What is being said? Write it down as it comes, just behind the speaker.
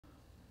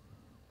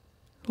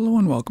Hello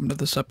and welcome to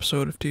this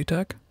episode of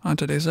T-Tech. On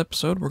today's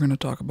episode, we're going to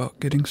talk about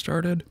getting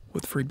started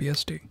with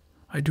FreeBSD.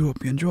 I do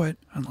hope you enjoy it,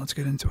 and let's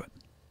get into it.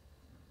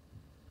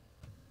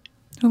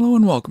 Hello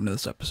and welcome to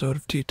this episode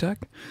of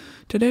T-Tech.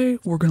 Today,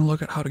 we're going to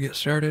look at how to get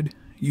started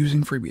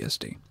using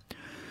FreeBSD.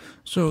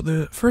 So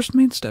the first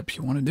main steps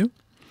you want to do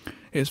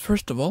is,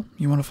 first of all,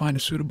 you want to find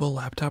a suitable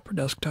laptop or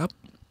desktop.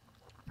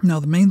 Now,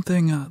 the main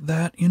thing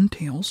that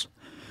entails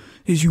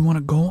is you want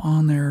to go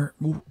on their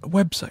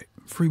website,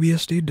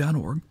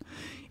 freebsd.org,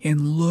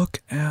 and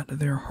look at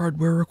their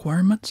hardware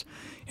requirements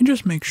and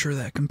just make sure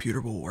that computer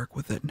will work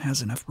with it and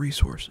has enough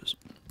resources.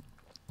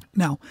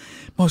 Now,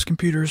 most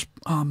computers,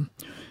 going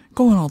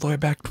all the way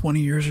back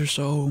 20 years or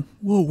so,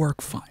 will work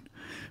fine.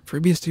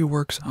 FreeBSD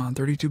works on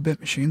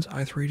 32-bit machines,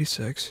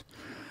 i386,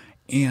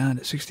 and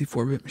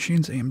 64-bit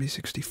machines, AMD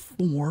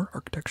 64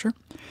 architecture,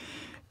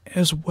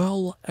 as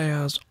well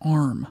as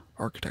ARM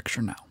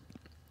architecture now.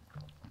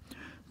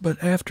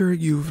 But after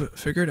you've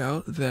figured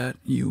out that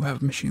you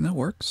have a machine that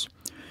works,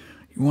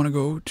 you want to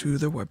go to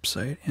their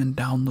website and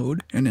download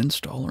and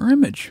install our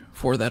image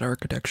for that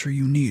architecture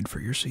you need for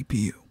your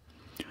CPU.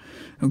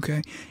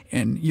 Okay,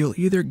 and you'll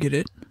either get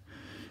it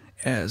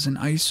as an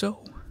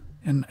ISO,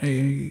 an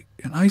IMG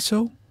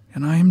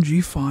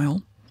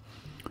file,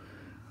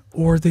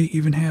 or they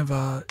even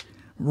have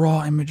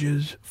raw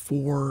images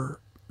for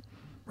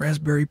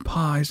Raspberry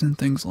Pis and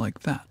things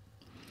like that,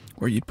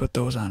 where you'd put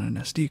those on an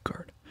SD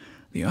card.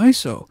 The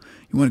ISO,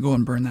 you want to go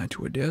and burn that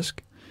to a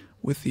disk.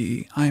 With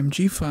the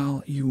IMG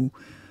file, you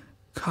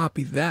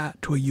copy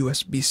that to a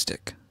USB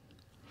stick.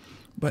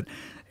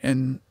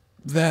 And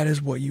that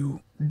is what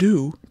you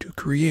do to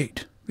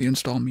create the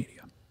install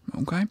media.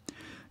 Okay?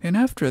 And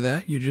after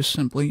that, you just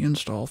simply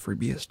install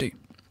FreeBSD.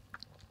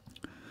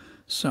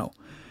 So,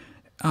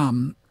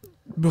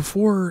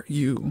 before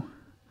you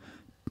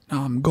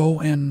go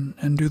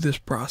and do this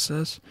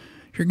process,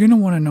 you're going to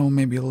want to know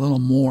maybe a little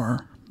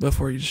more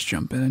before you just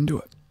jump in and do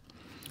it.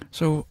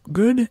 So,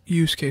 good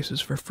use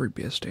cases for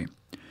FreeBSD.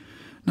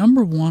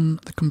 Number one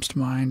that comes to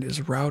mind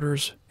is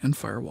routers and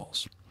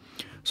firewalls.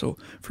 So,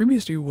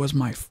 FreeBSD was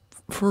my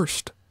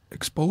first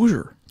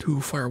exposure to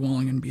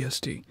firewalling in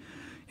BSD,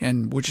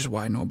 and which is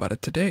why I know about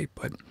it today.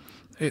 But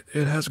it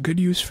has good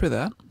use for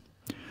that,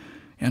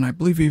 and I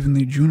believe even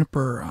the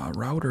Juniper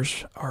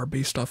routers are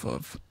based off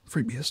of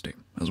FreeBSD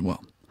as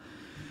well.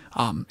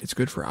 It's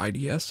good for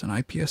IDS and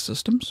IPS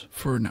systems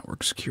for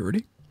network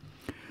security.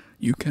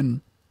 You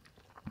can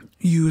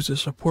use a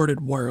supported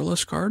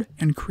wireless card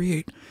and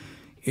create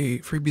a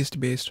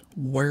FreeBSD-based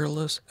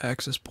wireless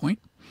access point.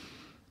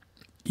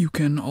 You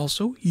can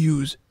also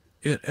use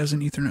it as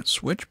an Ethernet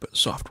switch, but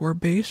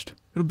software-based.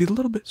 It'll be a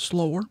little bit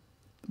slower,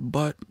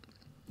 but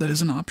that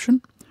is an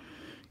option.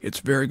 It's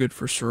very good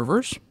for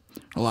servers.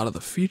 A lot of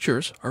the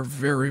features are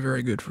very,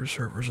 very good for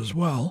servers as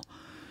well.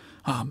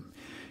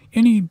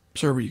 Any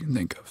server you can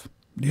think of.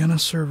 DNS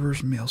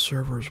servers, mail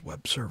servers,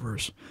 web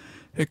servers,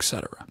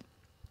 etc.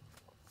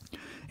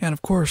 And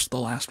of course, the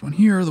last one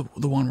here,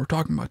 the one we're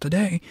talking about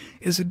today,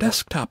 is the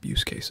desktop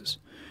use cases.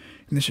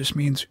 And this just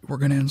means we're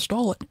going to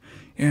install it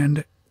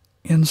and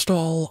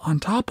install on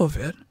top of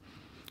it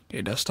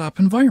a desktop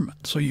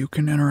environment so you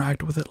can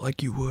interact with it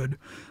like you would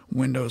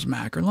Windows,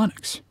 Mac, or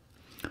Linux.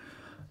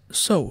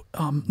 So,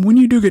 when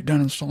you do get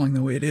done installing,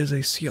 though, it is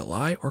a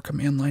CLI or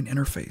command line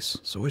interface.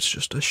 So it's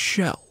just a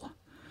shell.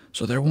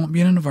 So there won't be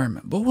an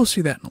environment, but we'll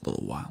see that in a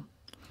little while.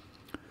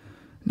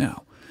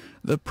 Now,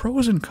 the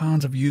pros and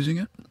cons of using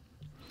it.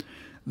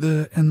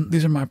 And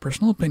these are my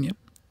personal opinion.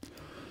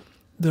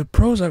 The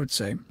pros, I would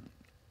say,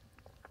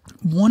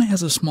 one,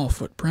 has a small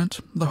footprint.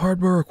 The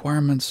hardware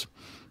requirements,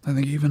 I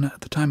think even at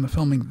the time of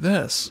filming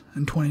this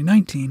in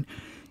 2019,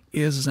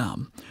 is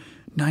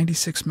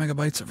 96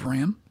 megabytes of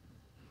RAM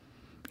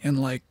and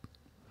like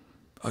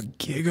a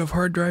gig of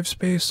hard drive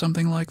space,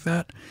 something like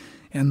that.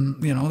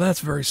 And, that's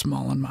very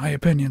small in my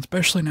opinion,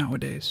 especially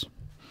nowadays.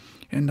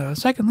 And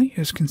secondly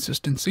is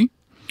consistency.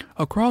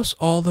 Across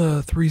all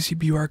the 3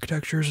 CPU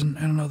architectures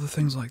and other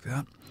things like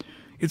that,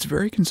 it's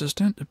very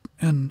consistent,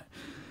 and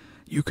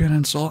you can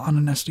install on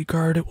an SD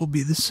card. It will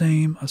be the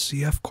same, a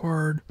CF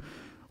card,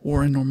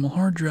 or a normal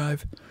hard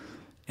drive,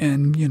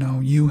 and,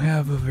 you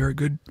have a very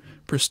good,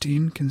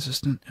 pristine,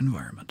 consistent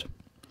environment.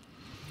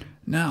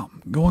 Now,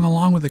 going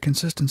along with the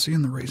consistency,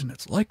 and the reason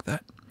it's like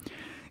that,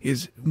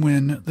 is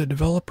when the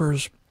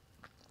developers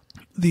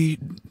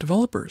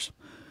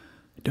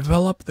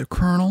develop the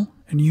kernel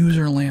and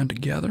user land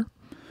together.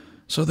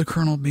 So the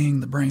kernel being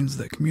the brains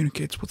that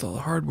communicates with all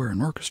the hardware and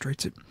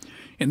orchestrates it,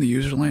 and the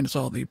user land is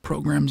all the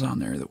programs on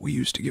there that we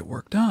use to get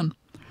work done.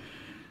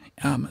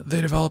 They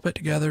develop it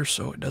together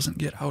so it doesn't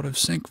get out of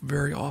sync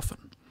very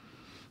often.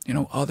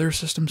 Other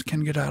systems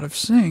can get out of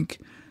sync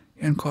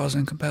and cause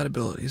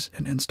incompatibilities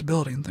and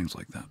instability and things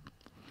like that.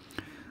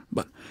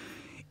 But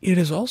it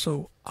is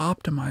also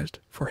optimized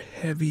for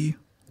heavy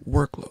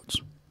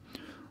workloads.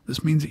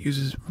 This means it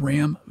uses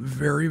RAM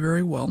very,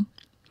 very well.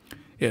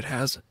 It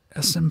has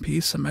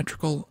SMP,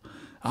 symmetrical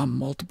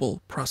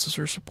multiple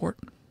processor support,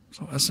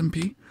 so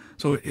SMP.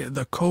 So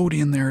the code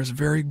in there is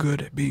very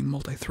good at being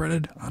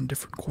multi-threaded on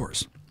different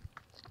cores.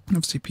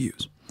 of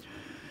CPUs.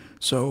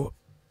 So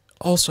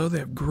also they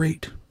have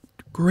great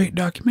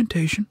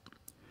documentation,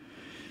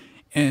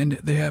 and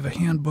they have a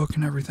handbook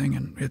and everything,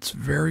 and it's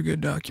very good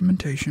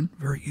documentation,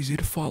 very easy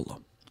to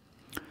follow.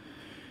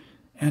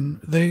 And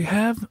they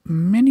have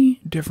many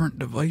different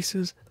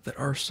devices that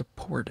are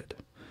supported.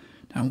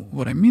 Now,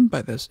 what I mean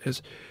by this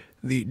is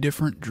the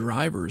different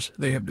drivers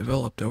they have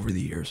developed over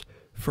the years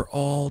for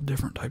all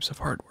different types of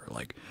hardware,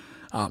 like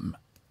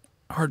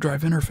hard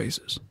drive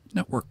interfaces,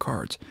 network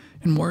cards,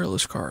 and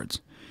wireless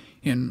cards,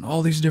 and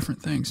all these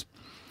different things.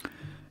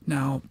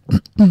 Now,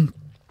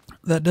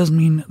 that does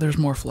mean there's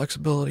more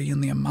flexibility in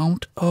the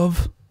amount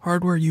of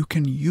hardware you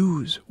can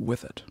use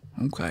with it,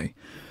 okay?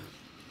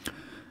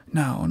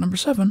 Now, number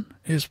 7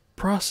 is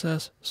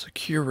process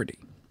security.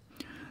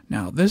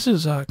 Now, this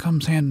is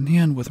comes hand in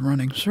hand with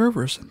running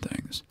servers and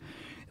things.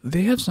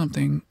 They have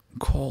something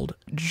called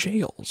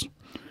jails,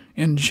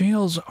 and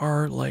jails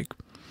are like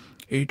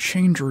a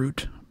change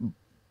root,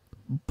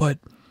 but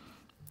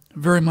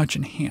very much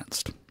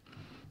enhanced.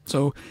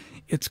 So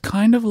it's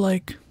kind of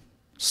like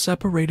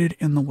separated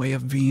in the way a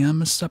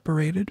VM is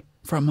separated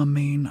from a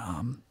main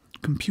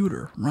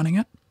computer running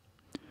it.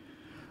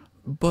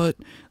 But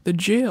the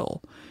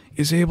jail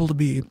is able to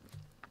be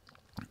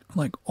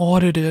like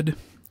audited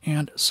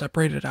and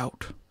separated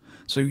out.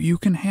 So you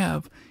can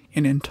have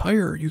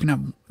you can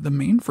have the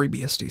main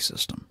FreeBSD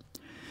system,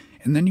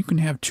 and then you can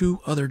have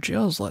 2 other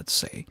jails, let's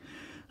say,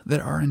 that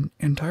are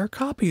entire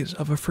copies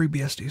of a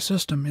FreeBSD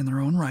system in their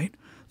own right.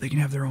 They can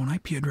have their own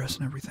IP address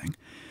and everything,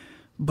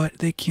 but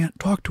they can't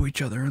talk to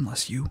each other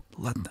unless you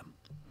let them.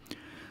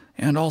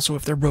 And also,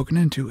 if they're broken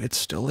into, it's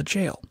still a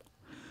jail.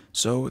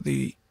 So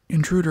the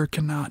intruder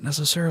cannot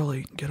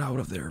necessarily get out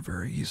of there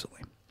very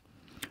easily.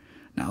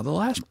 Now, the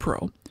last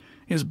pro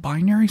is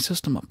binary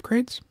system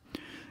upgrades.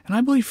 And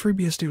I believe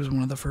FreeBSD was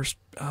one of the first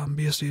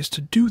BSDs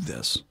to do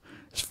this,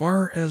 as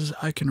far as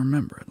I can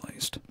remember at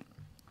least.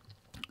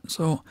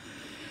 So,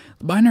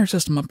 the binary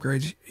system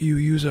upgrades, you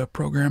use a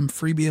program,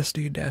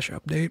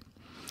 FreeBSD-update,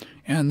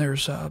 and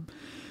there's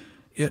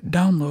it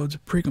downloads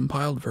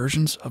precompiled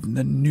versions of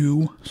the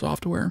new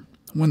software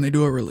when they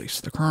do a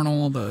release, the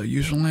kernel, the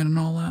userland, and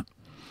all that.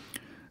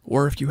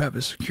 Or if you have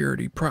a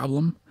security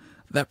problem,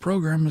 that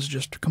program is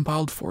just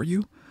compiled for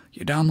you.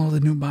 You download the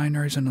new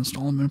binaries and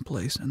install them in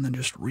place, and then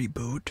just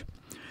reboot.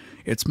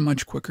 It's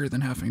much quicker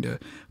than having to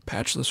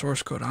patch the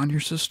source code on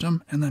your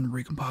system and then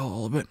recompile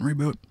all of it and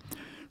reboot,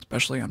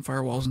 especially on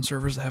firewalls and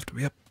servers that have to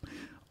be up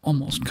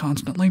almost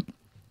constantly.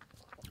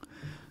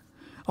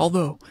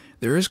 Although,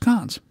 there is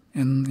cons,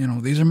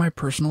 and these are my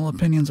personal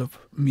opinions of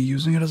me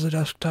using it as a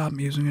desktop,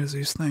 me using it as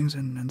these things,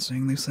 and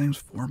seeing these things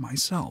for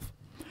myself.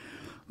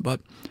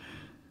 But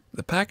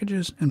the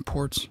packages and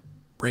ports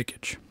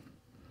breakage.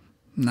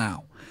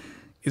 Now,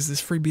 is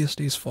this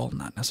FreeBSD's fault?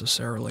 Not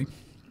necessarily.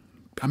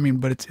 I mean,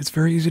 but it's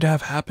very easy to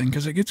have happen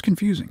because it gets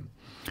confusing.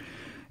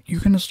 You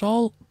can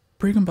install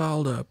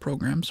precompiled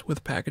programs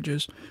with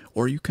packages,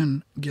 or you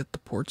can get the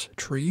ports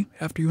tree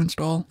after you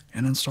install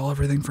and install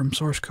everything from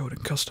source code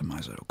and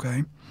customize it,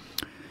 okay?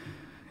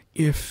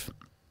 If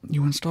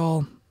you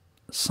install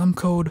some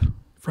code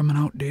from an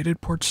outdated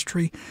ports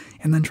tree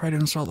and then try to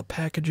install the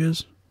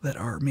packages that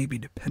are maybe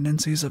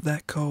dependencies of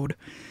that code,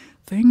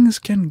 things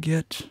can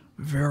get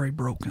very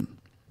broken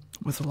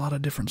with a lot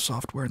of different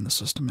software in the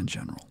system in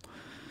general.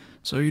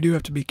 So you do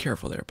have to be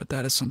careful there, but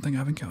that is something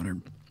I've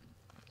encountered.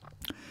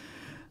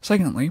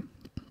 Secondly,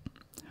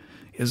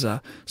 is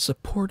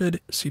supported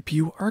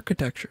CPU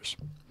architectures.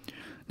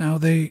 Now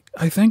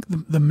I think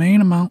the main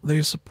amount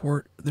they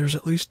support, there's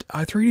at least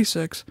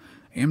i386,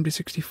 AMD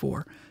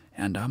 64,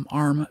 and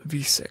ARM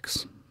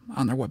v6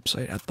 on their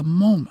website at the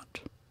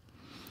moment.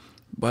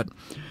 But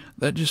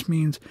that just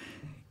means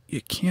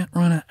you can't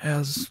run it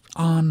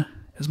on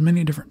as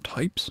many different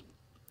types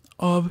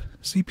of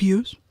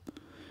CPUs,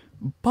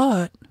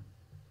 but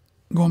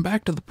going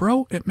back to the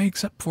Pro, it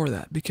makes up for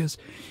that because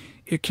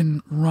it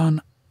can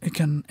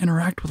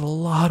interact with a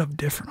lot of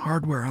different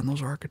hardware on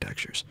those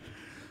architectures.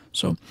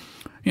 So,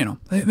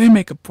 they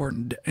make up for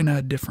it in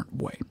a different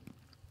way.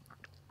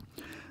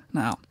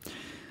 Now,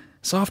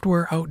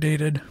 software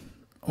outdated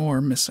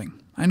or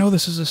missing. I know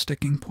this is a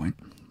sticking point,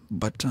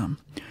 but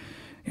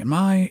in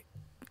my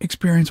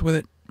experience with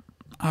it,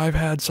 I've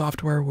had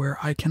software where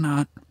I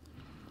cannot,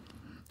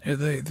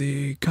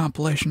 the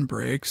compilation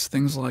breaks,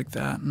 things like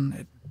that,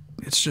 and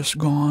it's just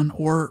gone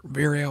or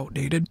very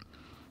outdated.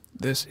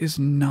 This is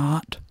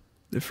not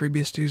the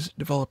FreeBSD's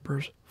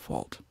developers'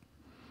 fault.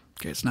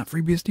 Okay, it's not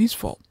FreeBSD's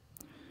fault.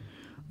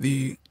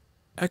 The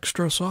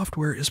extra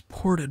software is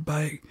ported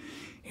by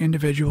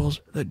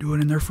individuals that do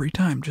it in their free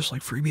time, just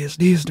like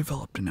FreeBSD is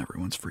developed in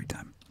everyone's free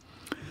time.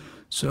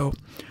 So,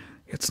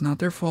 it's not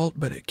their fault,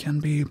 but it can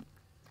be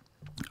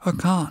a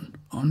con,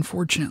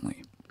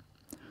 unfortunately.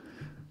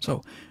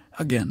 So,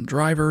 again,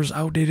 drivers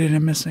outdated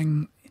and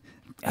missing.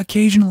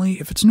 Occasionally,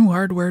 if it's new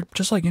hardware,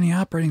 just like any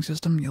operating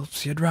system, you'll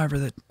see a driver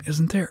that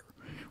isn't there,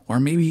 or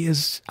maybe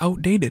is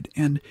outdated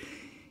and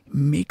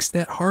makes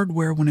that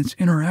hardware, when it's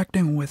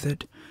interacting with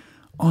it,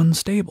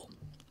 unstable.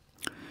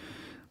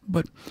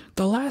 But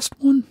the last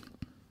one,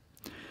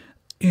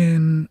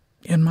 in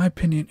my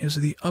opinion, is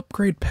the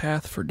upgrade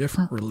path for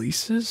different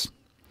releases.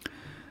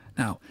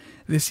 Now,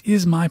 this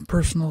is my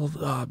personal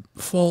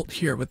fault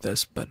here with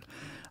this, but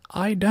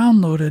I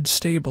downloaded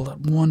Stable at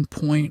one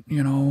point,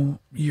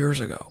 years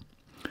ago.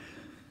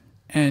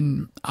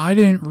 And I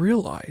didn't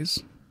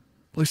realize,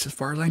 at least as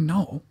far as I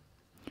know,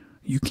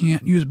 you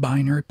can't use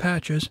binary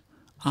patches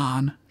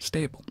on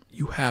Stable.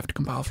 You have to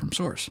compile from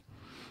source.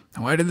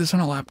 Now, I did this on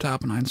a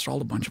laptop, and I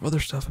installed a bunch of other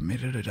stuff and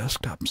made it a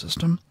desktop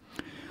system.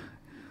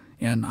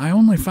 And I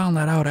only found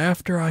that out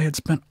after I had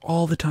spent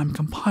all the time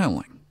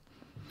compiling.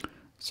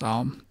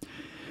 So,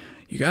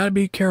 you gotta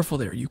be careful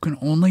there. You can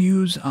only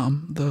use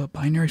the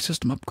binary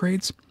system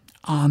upgrades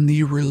on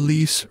the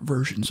release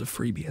versions of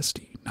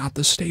FreeBSD, not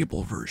the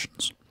stable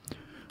versions.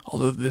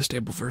 Although the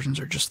stable versions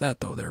are just that,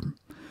 though. They're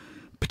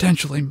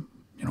potentially,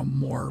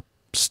 more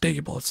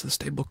stable. It's the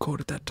stable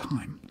code at that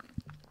time.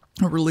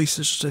 A release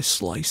is just a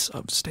slice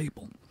of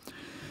stable.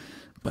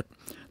 But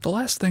the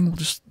last thing, we'll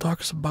just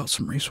talk about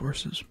some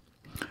resources.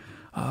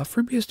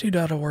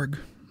 FreeBSD.org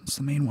is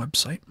the main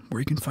website where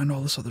you can find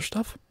all this other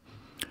stuff.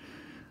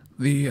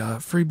 The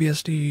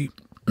FreeBSD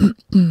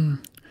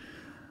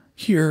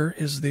here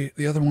is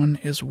the other one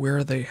is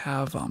where they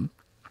have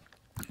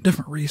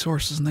different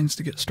resources and things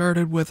to get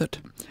started with it.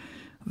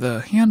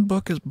 The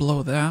handbook is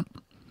below that.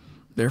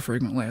 They're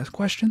frequently asked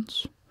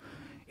questions.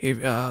 The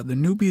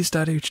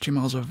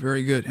newbies.html is a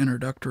very good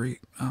introductory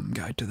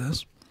guide to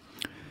this.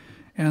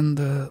 And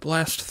the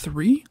last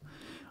three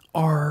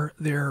are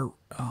their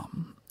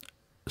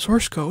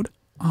source code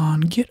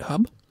on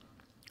GitHub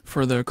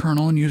for the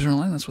kernel and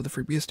userland. That's what the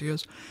FreeBSD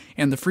is.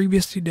 And the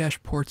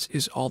FreeBSD-ports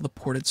is all the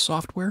ported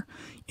software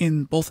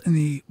both in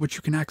the which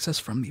you can access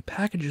from the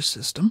packages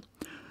system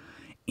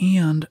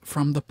and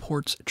from the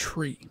ports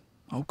tree.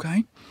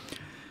 Okay?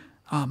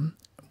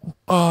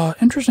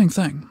 Interesting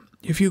thing.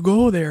 If you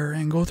go there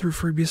and go through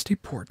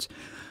FreeBSD ports,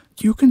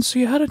 you can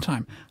see ahead of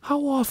time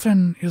how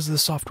often is the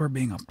software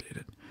being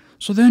updated.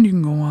 So then you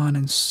can go on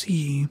and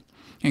see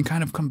and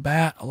kind of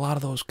combat a lot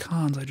of those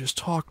cons I just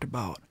talked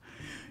about.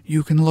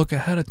 You can look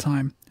ahead of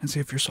time and see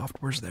if your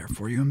software is there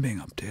for you and being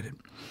updated.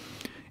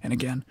 And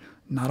again,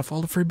 not a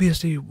fault of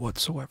FreeBSD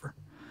whatsoever.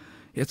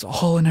 It's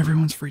all in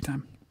everyone's free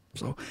time.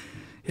 So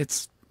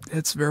it's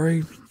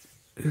very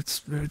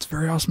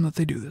awesome that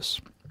they do this.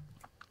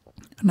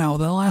 Now,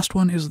 the last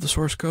one is the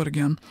source code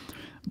again,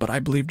 but I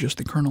believe just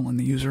the kernel and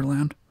the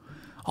userland.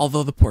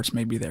 Although the ports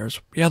may be there.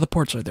 The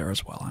ports are there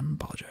as well. I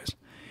apologize.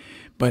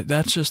 But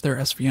that's just their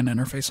SVN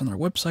interface on their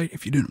website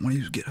if you didn't want to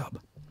use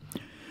GitHub.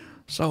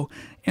 So,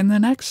 in the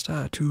next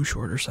two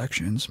shorter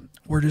sections,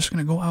 we're just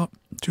going to go out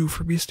to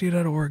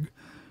freebsd.org,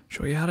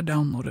 show you how to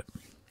download it.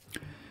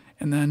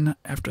 And then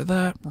after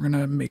that, we're going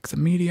to make the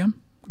media,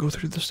 go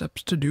through the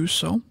steps to do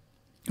so,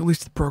 at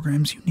least the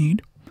programs you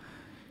need.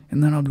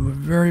 And then I'll do a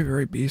very,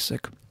 very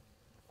basic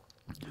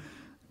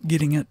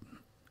getting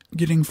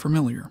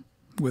familiar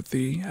with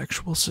the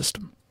actual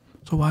system.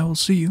 So I will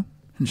see you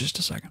in just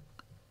a second.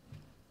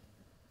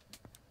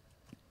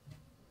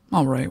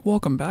 Alright,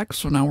 welcome back.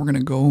 So now we're going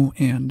to go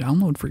and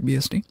download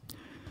FreeBSD.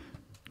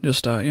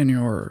 Just in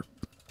your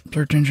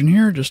search engine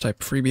here, just type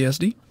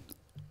FreeBSD.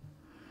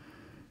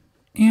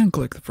 And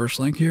click the first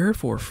link here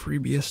for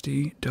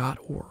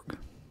freebsd.org.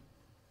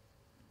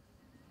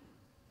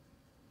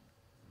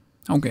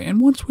 Okay, and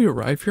once we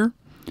arrive here,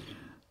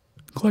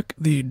 click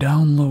the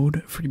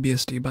Download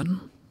FreeBSD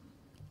button.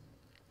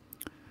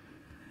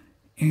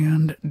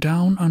 And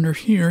down under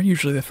here,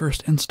 usually the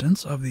first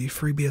instance of the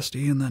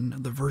FreeBSD and then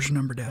the version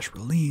number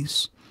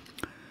 -release,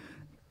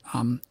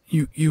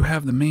 you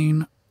have the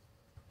main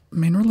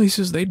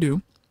releases they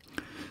do.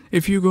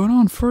 If you go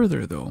down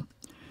further though,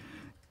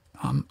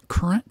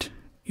 current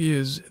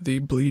is the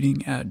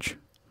bleeding edge.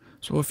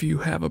 So if you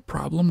have a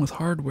problem with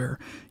hardware,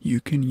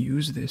 you can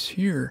use this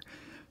here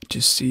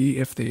to see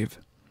if they've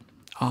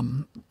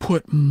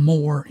put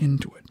more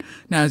into it.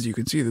 Now, as you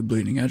can see, the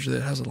bleeding edge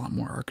that has a lot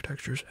more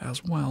architectures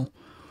as well.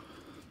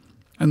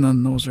 And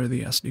then those are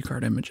the SD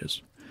card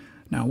images.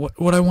 Now,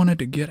 what I wanted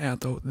to get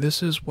at, though,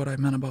 this is what I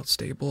meant about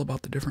stable,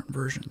 about the different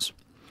versions.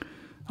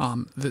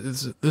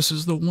 This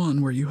is the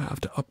one where you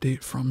have to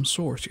update from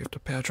source. You have to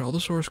patch all the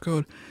source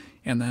code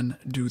and then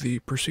do the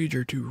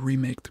procedure to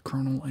remake the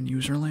kernel and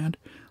userland.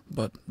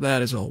 But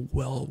that is all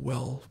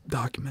well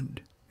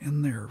documented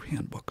in their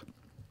handbook.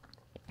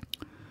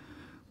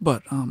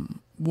 But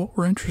what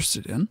we're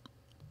interested in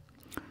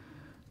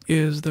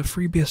is the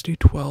FreeBSD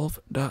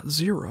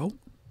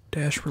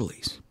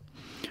 12.0-release.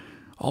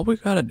 All we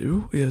gotta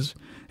do is,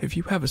 if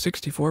you have a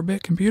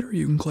 64-bit computer,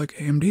 you can click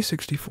AMD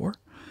 64.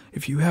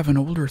 If you have an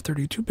older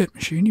 32-bit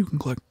machine, you can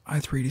click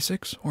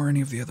i386 or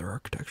any of the other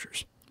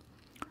architectures.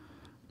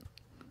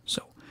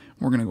 So,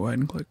 we're gonna go ahead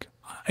and click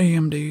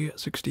AMD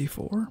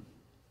 64.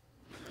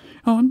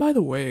 Oh, and by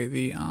the way,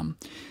 the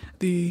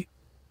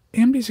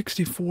AMD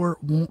 64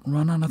 won't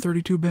run on a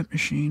 32-bit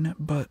machine,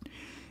 but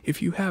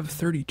if you have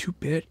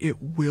 32-bit,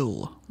 it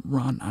will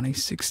run on a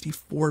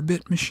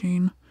 64-bit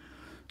machine.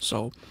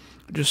 So,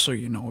 just so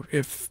you know,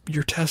 if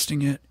you're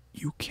testing it,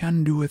 you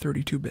can do a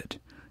 32-bit.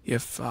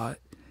 If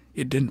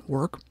it didn't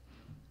work,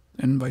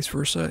 And vice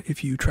versa,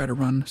 if you try to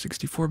run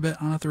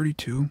 64-bit on a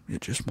 32,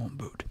 it just won't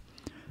boot.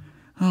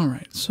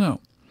 Alright, so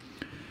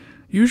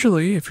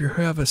usually if you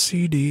have a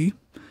CD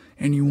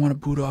and you want to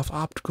boot off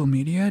optical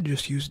media,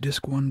 just use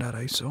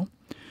disk1.iso.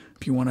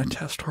 If you want to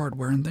test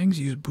hardware and things,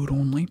 use boot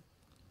only.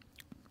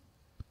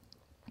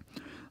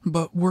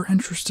 But we're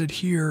interested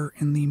here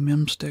in the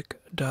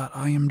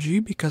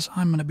memstick.img because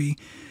I'm going to be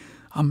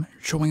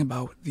showing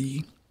about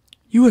the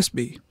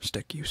USB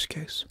stick use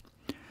case.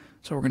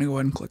 So we're going to go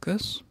ahead and click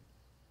this.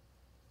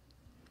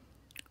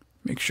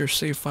 Make sure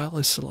save file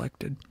is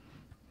selected.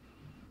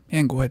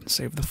 And go ahead and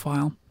save the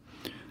file.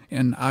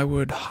 And I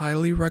would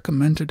highly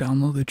recommend to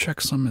download the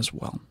checksum as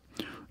well.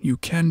 You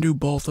can do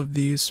both of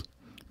these,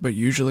 but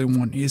usually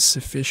one is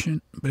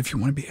sufficient. But if you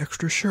want to be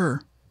extra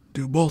sure,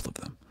 do both of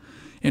them.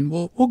 And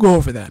we'll go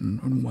over that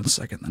in 1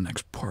 second, the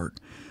next part.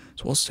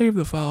 So we'll save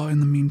the file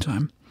in the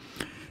meantime.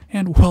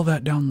 And while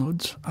that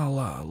downloads,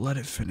 I'll let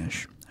it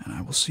finish. And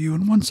I will see you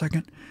in 1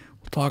 second.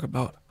 We'll talk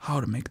about how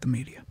to make the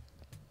media.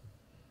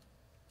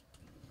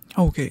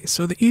 Okay,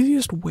 so the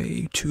easiest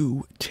way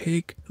to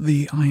take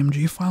the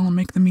IMG file and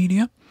make the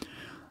media,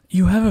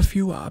 you have a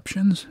few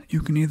options.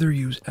 You can either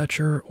use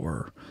Etcher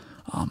or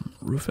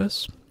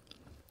Rufus.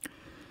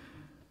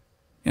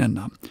 And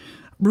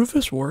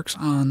Rufus works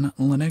on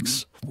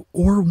Linux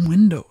or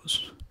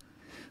Windows.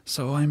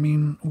 So, I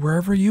mean,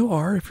 wherever you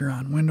are, if you're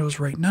on Windows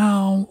right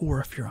now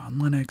or if you're on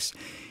Linux,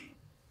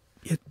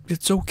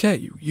 it's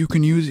okay. You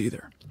can use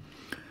either.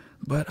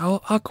 But I'll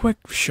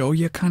quick show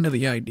you kind of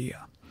the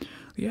idea.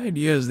 The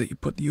idea is that you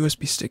put the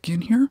USB stick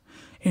in here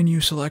and you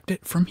select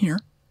it from here,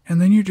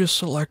 and then you just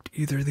select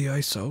either the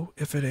ISO,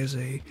 if it is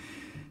a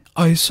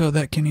ISO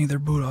that can either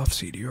boot off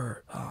CD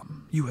or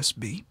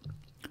USB.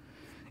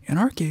 In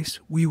our case,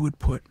 we would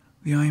put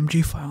the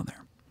IMG file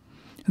there.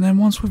 And then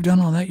once we've done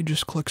all that, you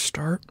just click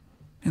start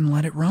and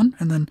let it run,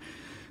 and then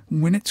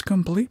when it's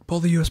complete, pull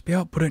the USB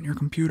out, put it in your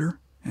computer,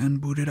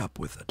 and boot it up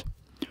with it.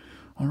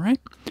 Alright,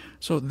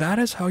 so that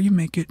is how you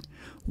make it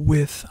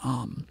with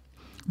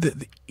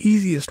the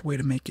easiest way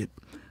to make it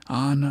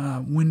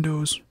on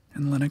Windows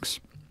and Linux.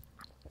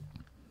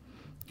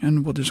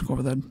 And we'll just go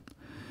over that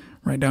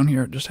right down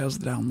here. It just has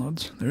the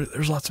downloads.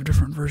 There's lots of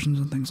different versions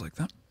and things like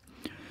that.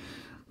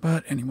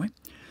 But anyway,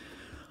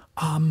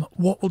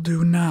 what we'll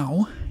do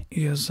now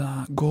is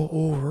go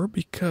over,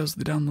 because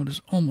the download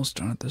is almost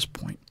done at this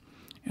point,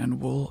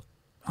 and we'll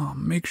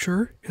make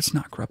sure it's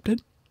not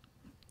corrupted,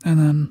 and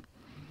then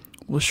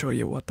we'll show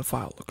you what the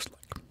file looks like.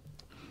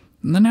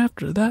 And then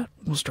after that,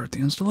 we'll start the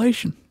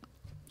installation.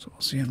 So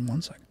we'll see you in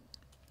 1 second.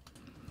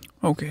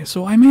 Okay,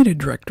 so I made a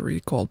directory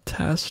called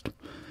test,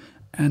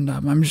 and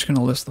I'm just going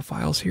to list the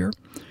files here.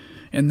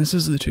 And this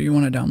is the two you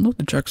want to download,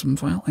 the checksum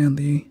file and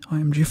the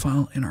IMG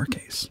file in our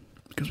case,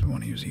 because we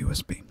want to use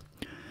USB.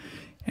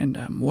 And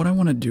what I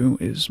want to do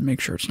is make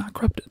sure it's not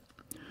corrupted.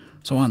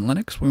 So on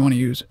Linux, we want to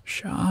use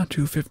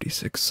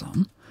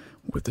SHA-256-SUM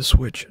with the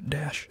switch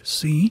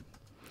 -C,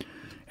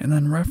 and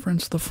then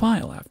reference the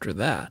file after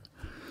that.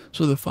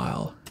 So the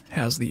file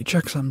has the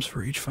checksums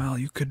for each file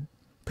you could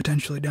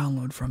potentially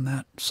download from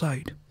that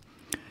site.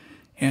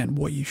 And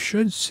what you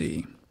should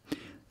see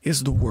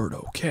is the word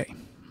OK.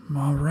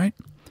 Alright?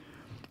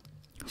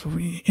 So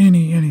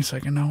any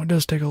second now. It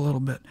does take a little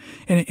bit.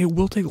 And it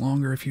will take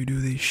longer if you do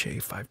the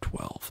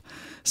SHA-512,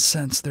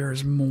 since there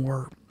is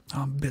more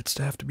bits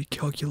to have to be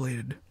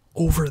calculated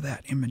over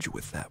that image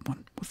with that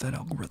one, with that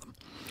algorithm.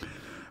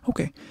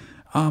 Okay.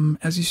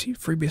 As you see,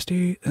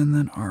 FreeBSD and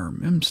then our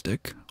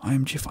memstick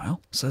IMG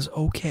file says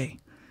OK.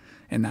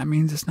 And that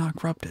means it's not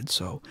corrupted.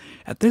 So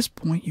at this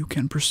point, you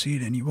can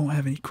proceed and you won't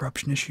have any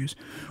corruption issues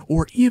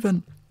or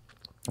even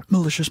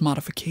malicious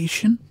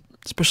modification,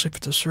 especially if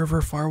it's a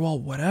server, firewall,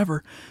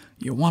 whatever.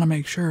 You want to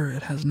make sure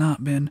it has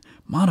not been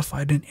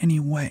modified in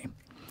any way.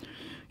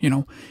 You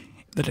know,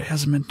 that it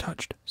hasn't been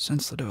touched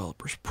since the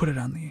developers put it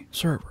on the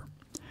server.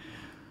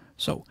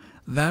 So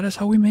that is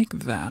how we make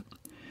that.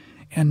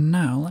 And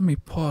now let me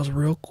pause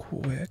real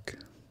quick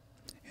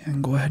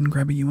and go ahead and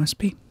grab a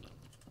USB.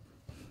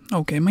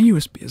 Okay, my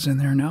USB is in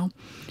there now,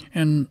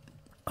 and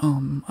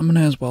I'm going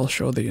to as well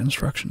show the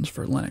instructions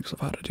for Linux of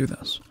how to do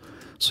this.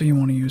 So you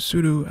want to use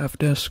sudo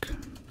fdisk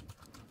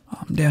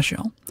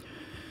 -l,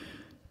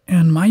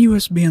 and my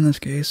USB in this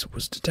case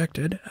was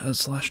detected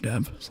as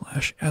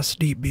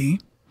 /dev/sdb,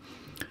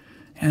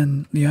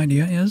 and the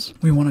idea is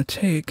we want to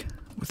take,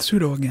 with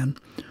sudo again,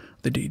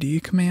 the dd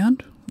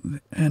command,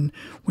 and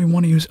we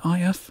want to use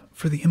if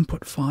for the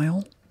input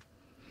file,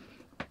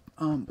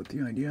 but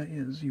the idea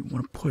is you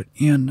want to put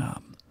in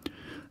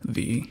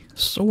the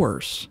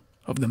source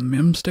of the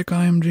memstick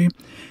IMG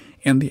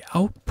and the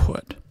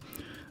output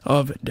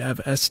of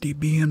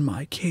dev/sdb, in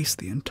my case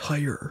the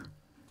entire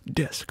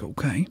disk.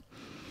 Okay,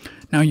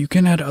 now you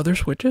can add other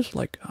switches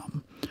like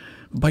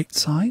byte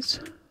size,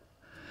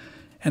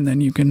 and then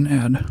you can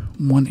add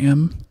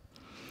 1M,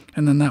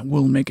 and then that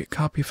will make it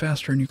copy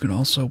faster, and you can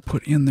also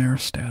put in there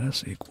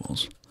status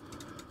equals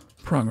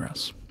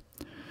progress.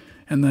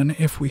 And then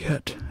if we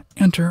hit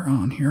enter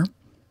on here,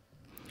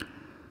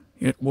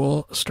 it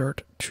will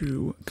start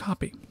to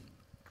copy.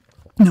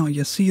 Now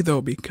you see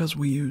though, because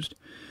we used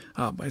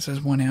bite-size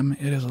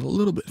 1M, it is a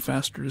little bit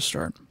faster to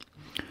start.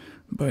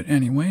 But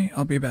anyway,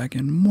 I'll be back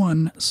in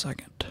 1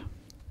 second.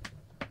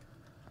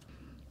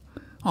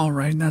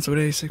 Alright, that's what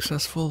a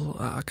successful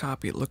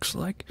copy looks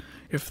like.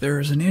 If there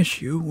is an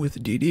issue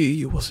with DD,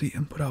 you will see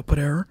input-output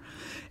error.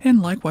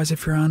 And likewise,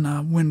 if you're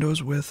on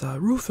Windows with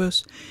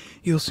Rufus,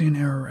 you'll see an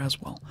error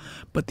as well.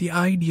 But the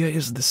idea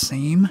is the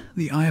same.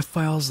 The IF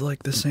file is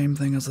like the same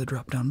thing as the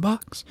drop-down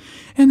box.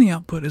 And the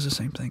output is the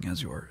same thing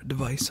as your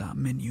device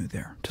menu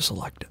there to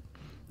select it.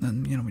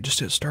 And, we just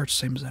hit start,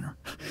 same as enter.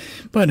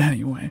 But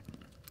anyway,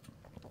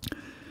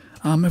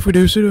 if we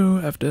do sudo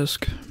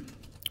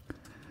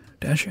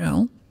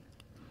fdisk-l,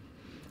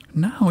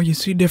 now you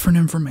see different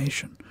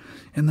information.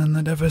 And then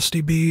the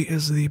defsdb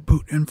is the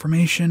boot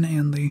information,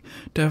 and the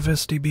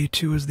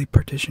defsdb2 is the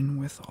partition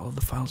with all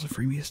the files of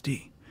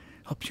FreeBSD.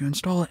 Helps you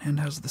install it and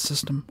has the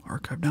system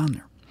archived down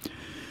there.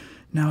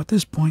 Now at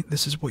this point,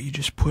 this is what you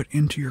just put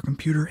into your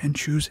computer and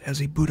choose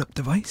as a boot up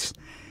device,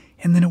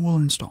 and then it will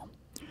install.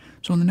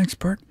 So in the next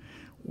part,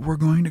 we're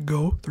going to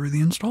go through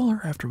the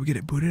installer after we get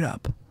it booted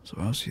up. So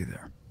I'll see you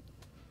there.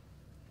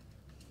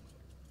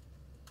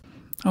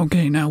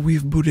 Okay, now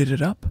we've booted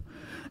it up.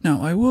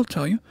 Now, I will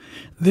tell you,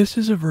 this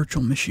is a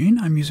virtual machine.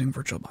 I'm using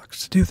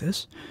VirtualBox to do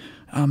this.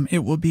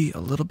 It will be a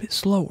little bit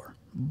slower,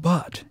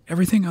 but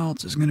everything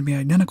else is going to be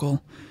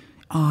identical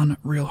on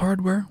real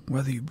hardware,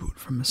 whether you boot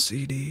from a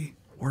CD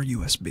or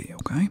USB,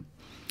 okay?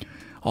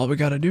 All we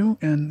got to do,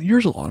 and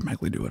yours will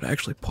automatically do it. I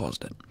actually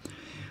paused it.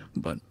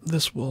 But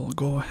this will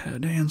go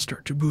ahead and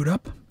start to boot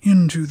up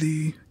into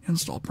the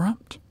install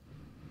prompt.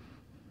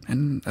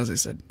 And as I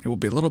said, it will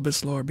be a little bit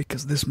slower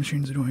because this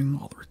machine is doing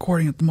all the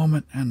recording at the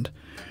moment and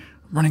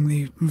running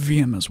the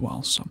VM as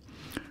well, so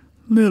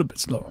a little bit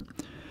slower.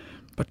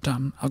 But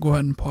I'll go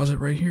ahead and pause it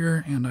right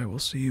here, and I will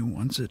see you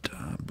once it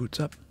boots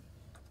up.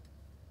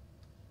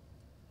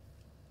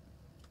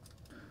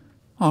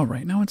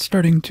 Alright, now it's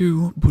starting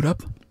to boot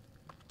up,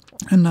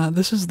 and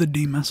this is the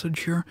D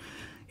message here.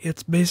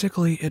 It's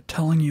basically it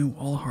telling you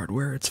all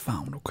hardware it's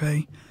found,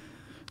 okay?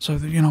 So,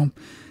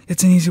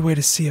 it's an easy way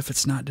to see if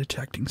it's not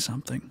detecting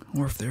something,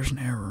 or if there's an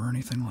error or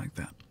anything like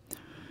that.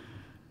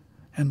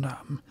 And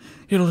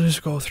it'll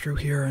just go through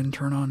here and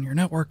turn on your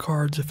network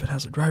cards if it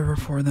has a driver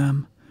for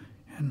them.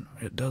 And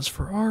it does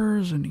for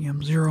ours, and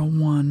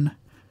EM01.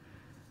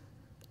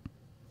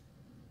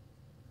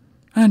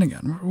 And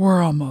again,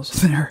 we're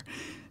almost there,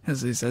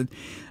 as they said.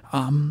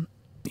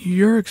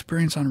 Your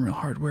experience on real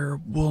hardware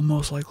will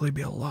most likely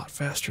be a lot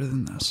faster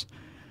than this.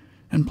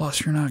 And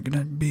plus, you're not going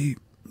to be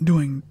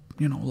doing,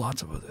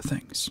 lots of other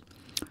things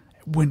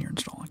when you're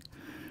installing.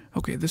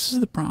 Okay, this is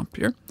the prompt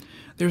here.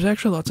 There's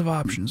actually lots of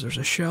options. There's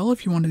a shell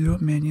if you want to do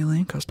it manually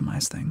and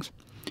customize things.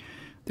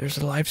 There's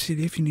a live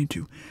CD if you need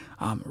to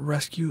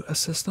rescue a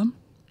system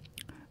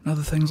and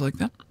other things like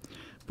that.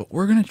 But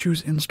we're going to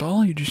choose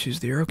install. You just use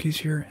the arrow keys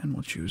here, and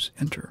we'll choose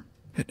enter.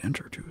 Hit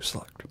enter to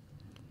select.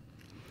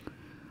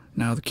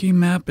 Now the key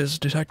map is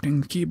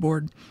detecting the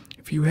keyboard.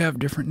 If you have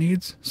different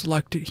needs,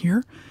 select it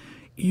here.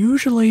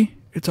 Usually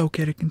it's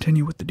okay to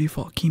continue with the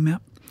default key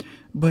map.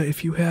 But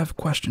if you have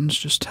questions,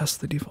 just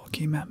test the default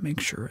key map. Make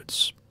sure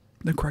it's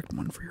the correct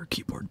one for your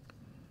keyboard.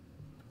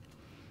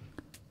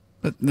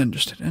 But then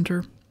just hit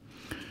enter.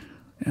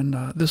 And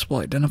this will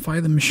identify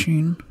the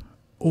machine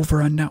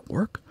over a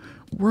network.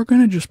 We're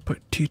going to just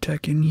put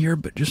TTEC in here,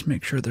 but just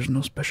make sure there's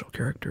no special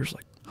characters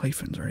like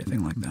hyphens or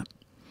anything like that.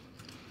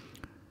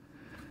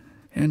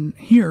 And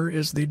here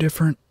is the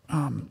different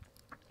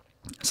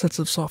sets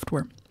of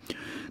software.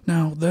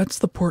 Now, that's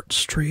the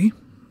ports tree.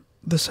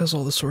 This has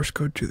all the source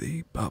code to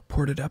the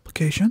ported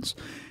applications.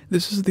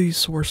 This is the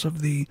source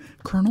of the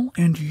kernel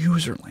and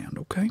user land,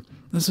 okay?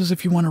 This is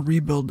if you want to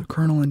rebuild the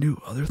kernel and do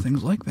other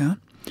things like that.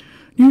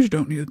 You usually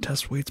don't need the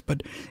test weights,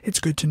 but it's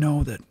good to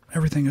know that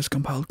everything is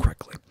compiled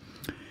correctly.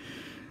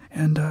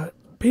 And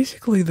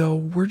basically, though,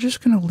 we're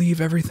just going to leave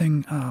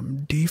everything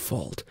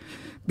default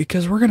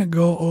because we're going to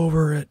go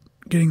over it,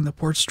 getting the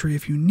ports tree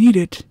if you need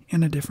it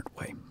in a different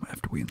way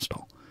after we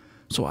install.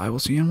 So I will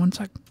see you in 1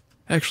 sec.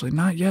 Actually,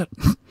 not yet.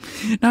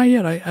 Not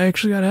yet. I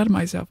actually got ahead of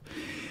myself.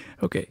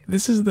 Okay,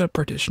 this is the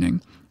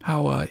partitioning,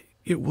 how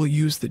it will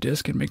use the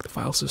disk and make the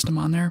file system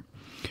on there.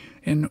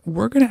 And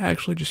we're going to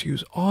actually just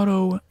use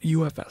auto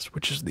UFS,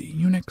 which is the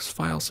Unix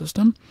file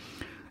system.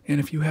 And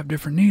if you have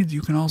different needs,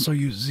 you can also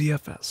use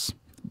ZFS.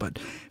 But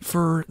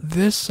for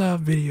this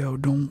video,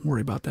 don't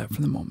worry about that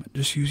for the moment.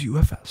 Just use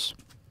UFS.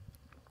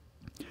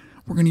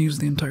 We're going to use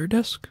the entire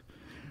disk.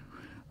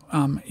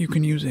 You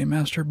can use a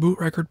master boot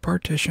record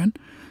partition,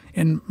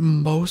 and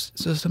most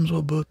systems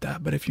will boot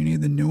that. But if you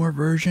need the newer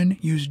version,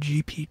 use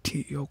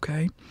GPT,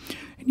 okay?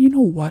 And you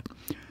know what?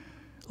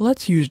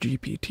 Let's use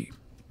GPT.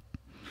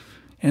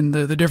 And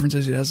the difference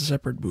is it has a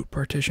separate boot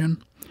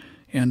partition.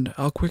 And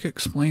I'll quick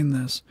explain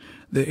this.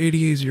 The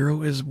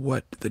ADA0 is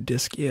what the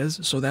disk is.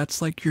 So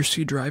that's like your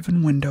C drive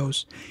in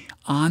Windows.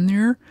 On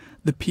there,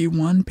 the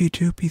P1,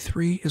 P2,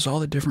 P3 is all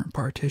the different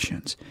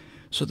partitions.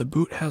 So the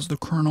boot has the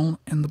kernel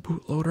and the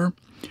bootloader.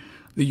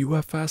 The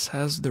UFS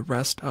has the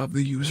rest of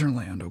the user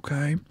land,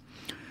 okay?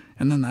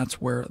 and then that's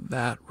where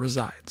that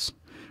resides.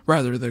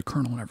 Rather, the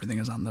kernel and everything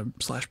is on the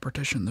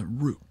 /partition, the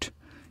root.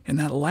 And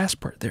that last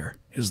part there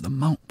is the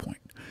mount point.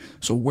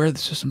 So where the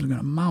system's going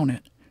to mount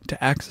it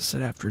to access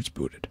it after it's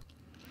booted.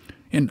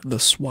 And the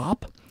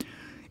swap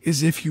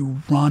is if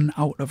you run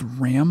out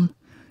of RAM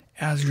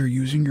as you're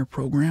using your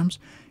programs,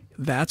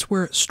 that's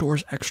where it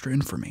stores extra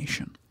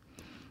information.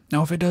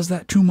 Now, if it does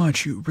that too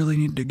much, you really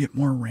need to get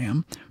more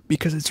RAM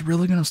because it's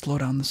really going to slow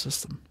down the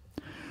system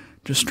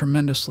just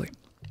tremendously.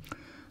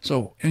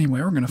 So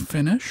anyway, we're going to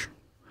finish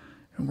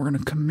and we're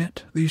going to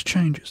commit these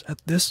changes. At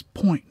this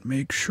point,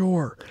 make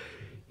sure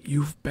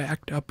you've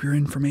backed up your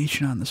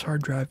information on this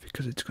hard drive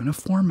because it's going to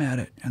format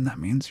it, and that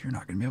means you're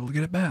not going to be able to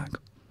get it back.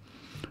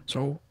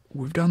 So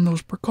we've done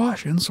those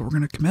precautions, so we're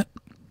going to commit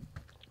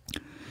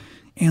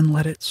and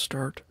let it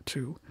start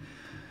to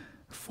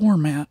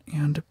format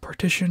and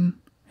partition,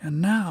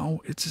 and now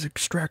it's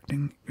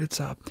extracting, it's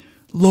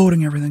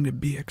loading everything to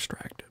be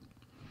extracted.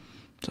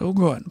 So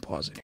go ahead and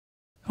pause it.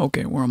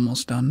 Okay, we're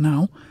almost done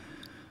now.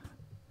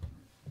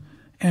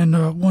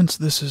 And once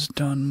this is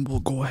done, we'll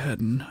go ahead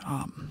and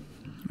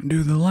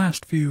do the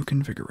last few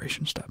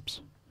configuration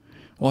steps.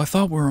 Well, I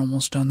thought we were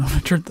almost done. When I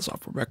turned the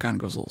software back on, it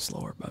goes a little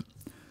slower, but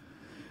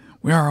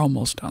we are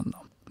almost done,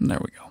 though. And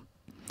there we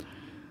go.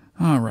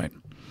 All right.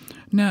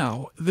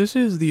 Now, this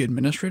is the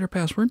administrator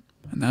password,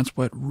 and that's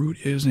what root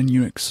is in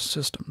Unix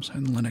systems.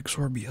 In Linux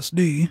or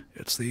BSD,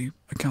 it's the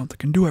account that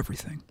can do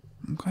everything.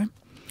 Okay?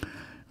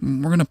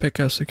 We're going to pick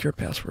a secure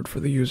password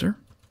for the user.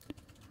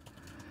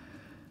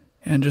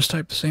 And just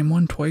type the same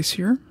one twice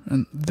here.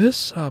 And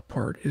this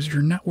part is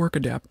your network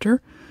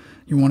adapter.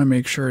 You want to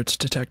make sure it's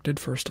detected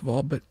first of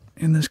all, but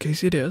in this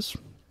case it is.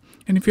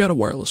 And if you had a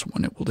wireless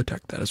one, it will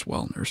detect that as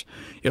well. And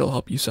it'll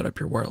help you set up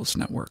your wireless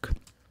network.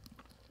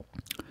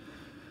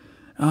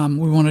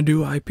 We want to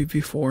do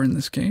IPv4 in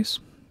this case.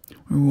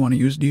 We want to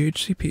use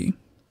DHCP.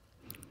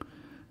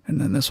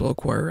 And then this will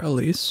acquire a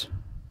lease.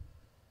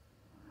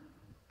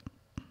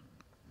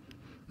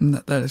 And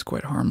that is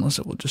quite harmless.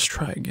 It will just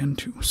try again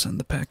to send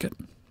the packet.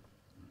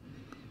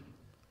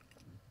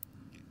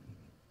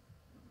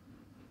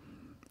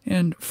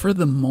 And for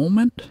the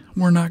moment,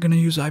 we're not going to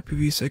use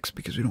IPv6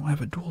 because we don't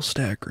have a dual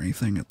stack or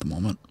anything at the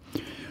moment.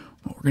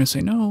 But we're going to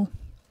say no.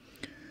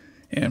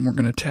 And we're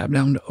going to tab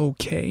down to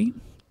OK.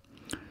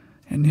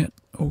 And hit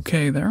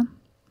OK there.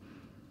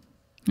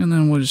 And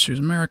then we'll just choose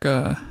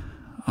America.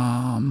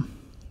 Go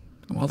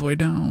all the way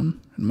down,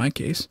 in my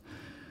case.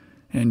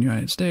 And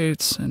United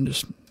States. And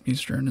just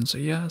Eastern and say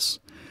yes.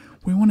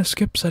 We want to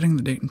skip setting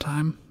the date and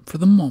time for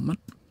the moment.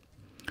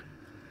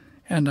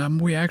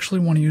 And we actually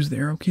want to use the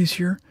arrow keys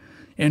here.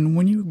 And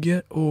when you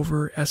get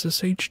over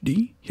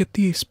SSHD, hit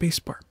the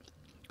spacebar.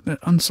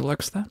 That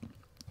unselects that.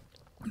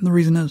 And the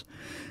reason is,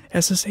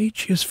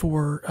 SSH is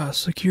for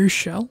secure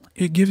shell.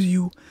 It gives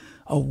you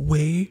a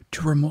way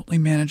to remotely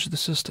manage the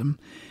system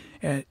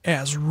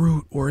as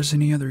root or as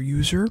any other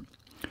user.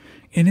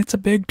 And it's a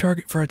big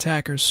target for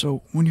attackers.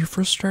 So when you're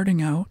first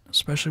starting out,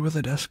 especially with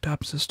a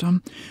desktop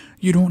system,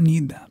 you don't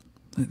need that.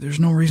 There's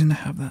no reason to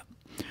have that.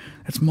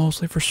 It's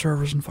mostly for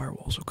servers and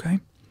firewalls, okay?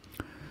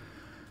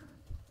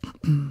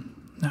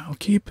 Now,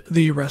 keep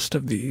the rest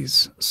of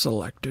these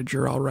selected.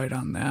 You're all right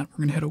on that.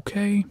 We're going to hit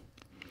OK.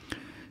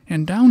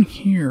 And down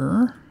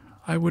here,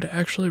 I would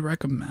actually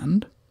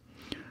recommend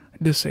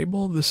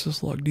disable the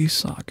syslog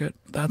socket.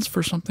 That's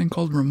for something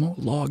called remote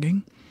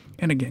logging.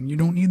 And again, you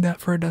don't need that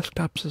for a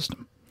desktop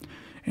system.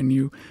 And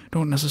you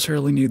don't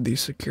necessarily need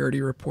these security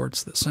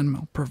reports that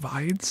SendMail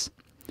provides.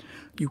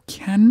 You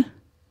can,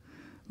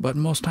 but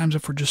most times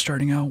if we're just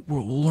starting out,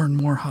 we'll learn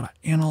more how to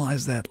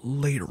analyze that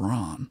later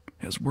on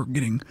as we're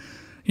getting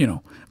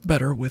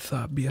better with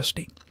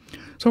BSD.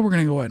 So we're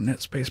going to go ahead and hit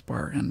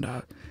spacebar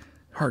and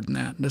harden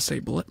that and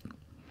disable it.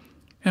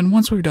 And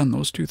once we've done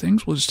those two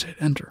things, we'll just hit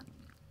enter.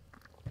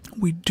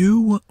 We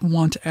do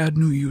want to add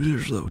new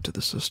users, though, to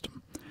the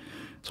system.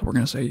 So we're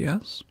going to say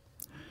yes.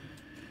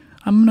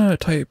 I'm going to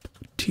type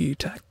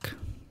TTech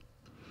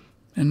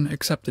and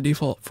accept the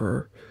default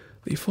for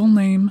the full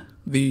name,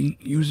 the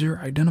user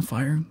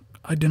identifying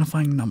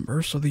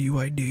number, so the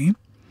UID.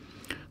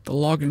 The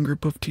login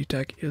group of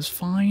TTech is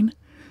fine.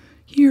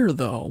 Here,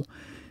 though,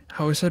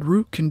 how I said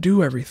root can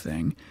do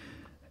everything.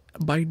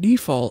 By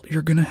default,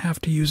 you're going to have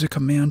to use a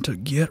command to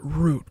get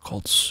root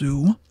called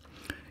su.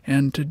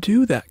 And to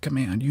do that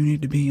command, you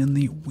need to be in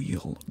the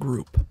wheel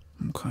group.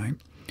 Okay?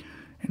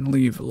 And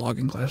leave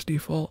login class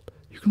default.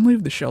 You can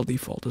leave the shell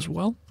default as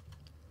well.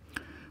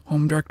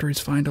 Home directory is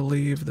fine to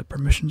leave. The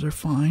permissions are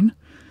fine.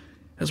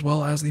 As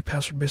well as the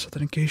password-based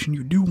authentication.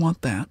 You do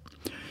want that.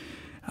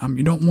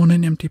 You don't want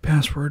an empty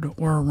password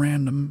or a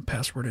random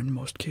password in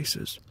most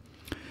cases.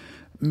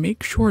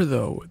 Make sure,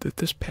 though, that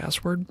this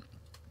password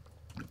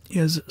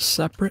is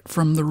separate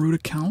from the root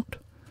account.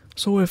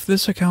 So if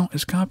this account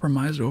is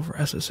compromised over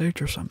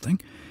SSH or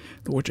something,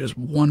 which is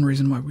one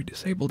reason why we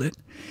disabled it,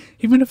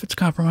 even if it's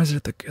compromised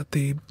at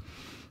the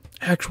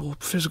actual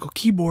physical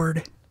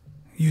keyboard,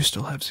 you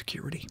still have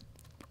security.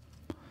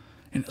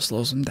 And it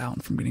slows them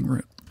down from getting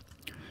root.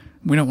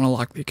 We don't want to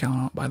lock the account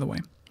out, by the way.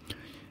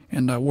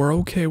 And we're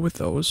okay with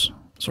those.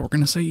 So we're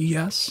going to say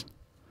yes,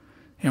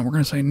 and we're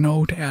going to say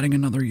no to adding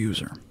another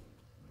user.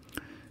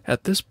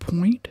 At this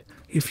point,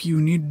 if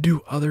you need to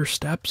do other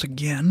steps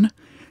again,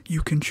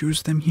 you can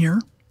choose them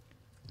here.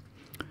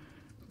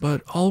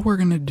 But all we're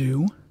going to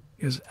do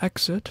is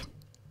exit.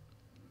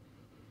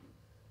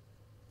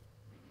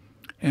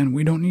 And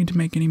we don't need to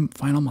make any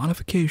final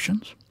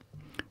modifications.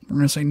 We're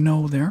going to say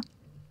no there.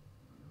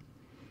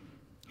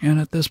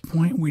 And at this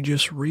point, we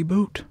just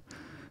reboot.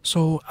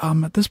 So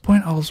at this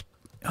point, I'll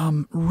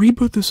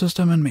reboot the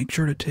system and make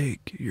sure to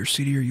take your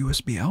CD or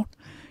USB out.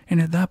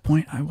 And at that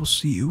point, I will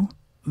see you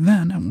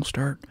then, and we'll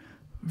start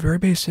very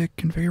basic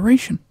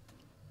configuration.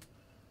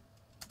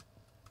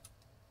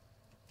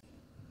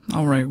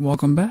 Alright,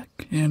 welcome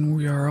back, and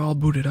we are all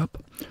booted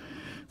up.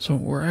 So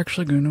we're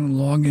actually going to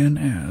log in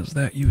as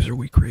that user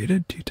we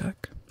created,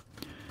 T-Tech,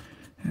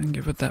 and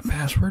give it that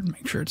password,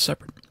 make sure it's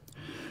separate.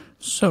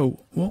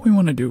 So what we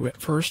want to do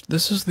at first,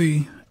 this is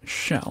the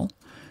shell,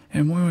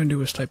 and what we want to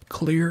do is type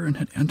clear and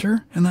hit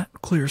enter, and that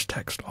clears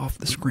text off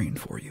the screen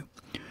for you.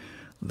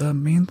 The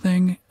main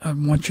thing I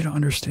want you to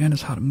understand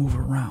is how to move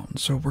around.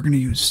 So we're going to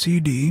use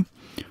CD.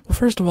 Well,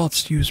 first of all,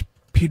 let's use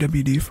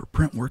pwd for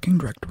print working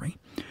directory.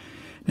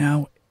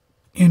 Now,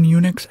 in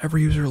Unix,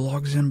 every user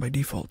logs in by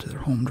default to their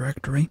home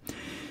directory,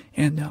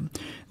 and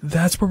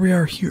that's where we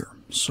are here.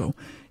 So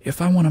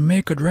if I want to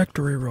make a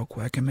directory real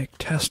quick and make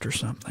test or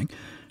something,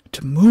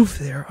 to move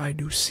there, I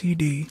do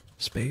CD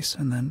space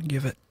and then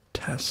give it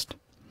test.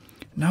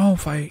 Now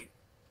if I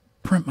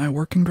print my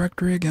working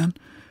directory again,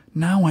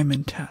 now I'm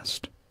in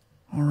test.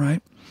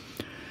 Alright?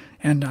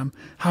 And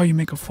how you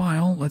make a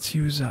file, let's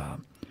use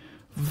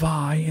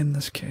vi in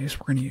this case.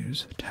 We're going to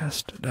use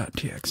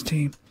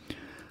test.txt.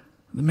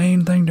 The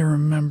main thing to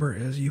remember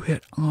is you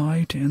hit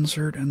I to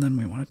insert, and then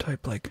we want to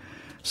type like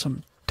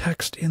some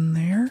text in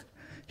there.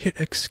 Hit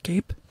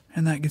escape,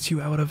 and that gets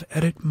you out of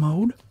edit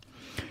mode.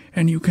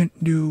 And you can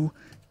do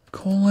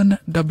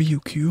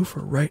 :WQ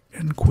for write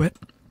and quit,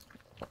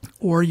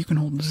 or you can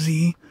hold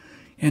Z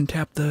and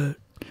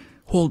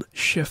hold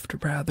shift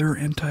rather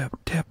and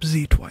tap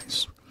Z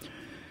twice.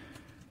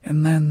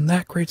 And then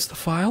that creates the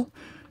file.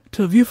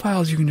 To view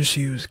files, you can just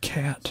use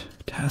cat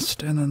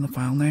test and then the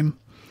file name,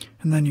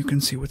 and then you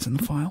can see what's in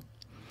the file.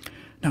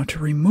 Now to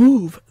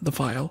remove the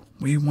file,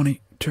 we want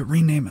to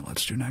rename it.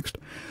 Let's do next.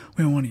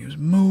 We want to use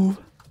move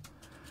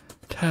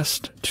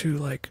test to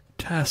like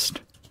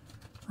test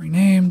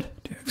renamed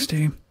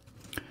txt,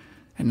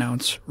 and now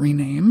it's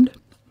renamed.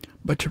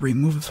 But to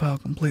remove the file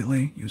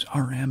completely, use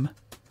rm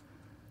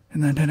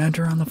and then hit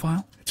enter on the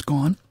file. It's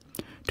gone.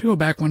 To go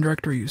back one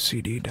directory, use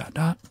cd ...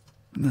 and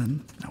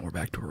then now we're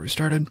back to where we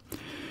started.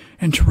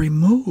 And to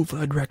remove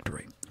a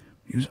directory,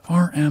 use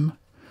rm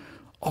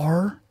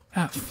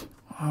rf.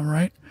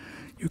 Alright,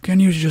 you can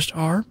use just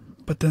r,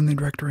 but then the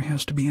directory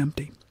has to be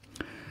empty.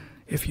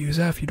 If you use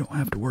f, you don't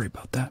have to worry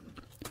about that.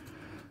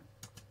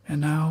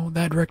 And now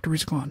that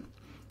directory's gone.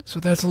 So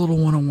that's a little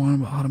 101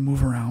 about how to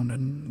move around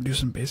and do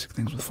some basic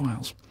things with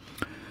files,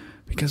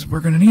 because we're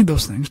going to need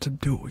those things to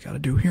do what we got to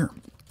do here.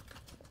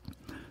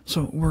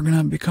 So we're going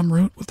to become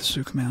root with the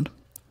su command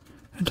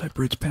and type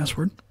root's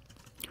password.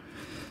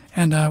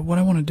 And what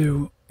I want to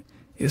do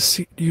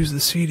is use the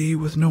CD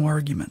with no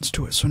arguments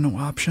to it, so no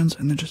options,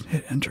 and then just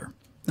hit enter.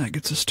 That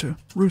gets us to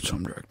root's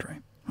home directory.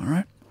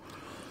 Alright?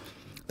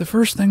 The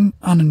first thing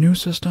on a new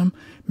system,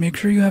 make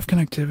sure you have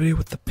connectivity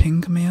with the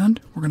ping command.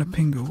 We're going to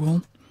ping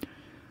Google.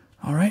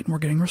 Alright, and we're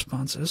getting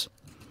responses.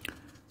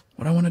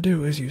 What I want to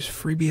do is use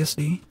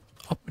FreeBSD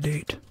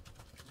update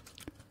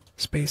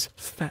space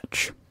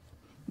fetch.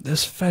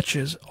 This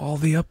fetches all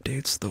the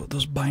updates,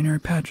 those binary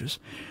patches.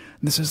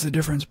 This is the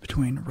difference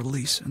between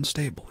release and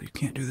stable. You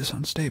can't do this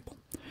on stable.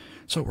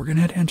 So we're going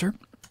to hit enter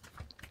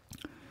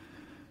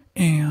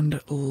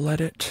and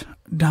let it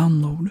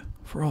download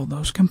for all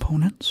those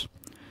components.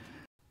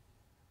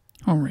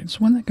 Alright, so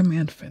when that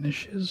command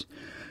finishes,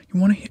 you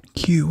want to hit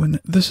Q,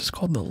 and this is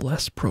called the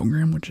less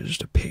program, which is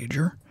just a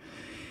pager.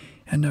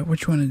 And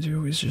what you want to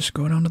do is just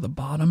go down to the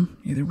bottom,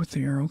 either with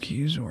the arrow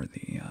keys or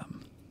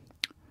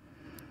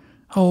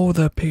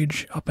the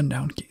page up and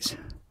down keys.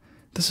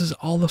 This is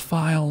all the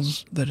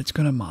files that it's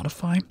going to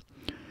modify.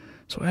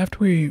 So after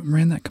we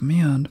ran that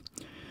command,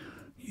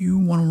 you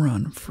want to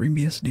run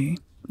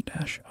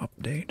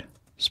FreeBSD-update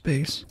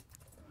space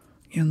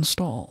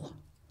install.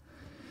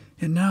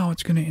 And now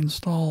it's going to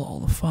install all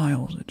the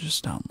files it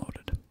just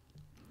downloaded.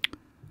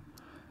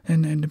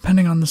 And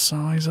depending on the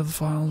size of the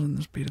files and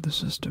the speed of the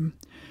system,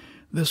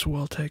 this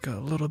will take a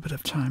little bit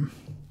of time.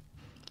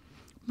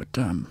 But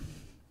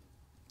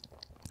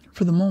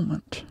for the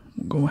moment,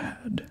 we'll go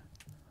ahead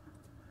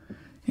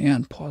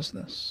and pause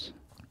this.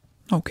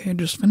 Okay,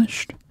 just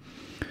finished.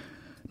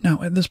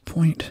 Now at this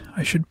point,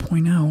 I should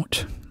point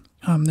out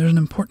there's an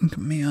important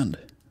command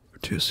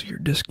to see your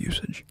disk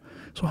usage.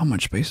 So how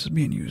much space is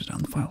being used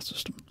on the file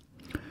system.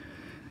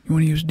 You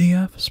want to use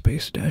df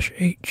space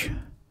 -h.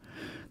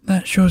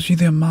 That shows you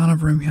the amount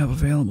of room you have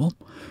available.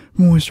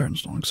 When we start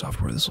installing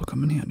software, this will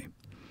come in handy.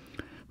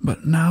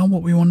 But now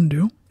what we want to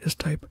do is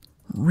type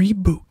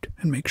reboot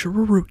and make sure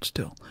we're root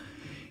still,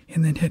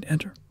 and then hit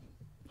enter.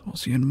 So I'll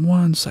see you in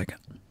 1 second.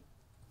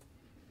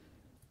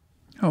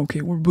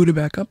 Okay, we're booted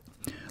back up.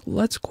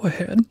 Let's go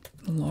ahead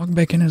and log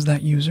back in as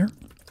that user.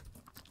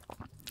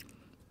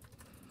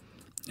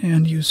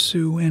 And use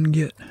su and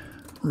get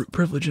root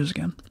privileges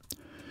again.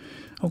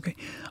 Okay,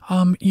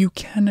 you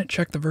can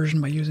check the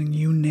version by using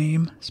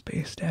uname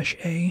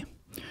 --a.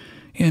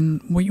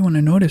 And what you want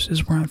to notice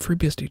is we're on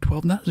FreeBSD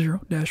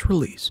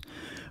 12.0-release.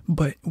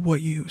 But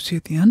what you see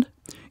at the end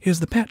is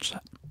the patch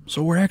set.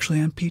 So we're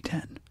actually on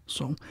P10.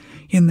 So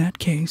in that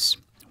case,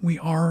 we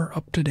are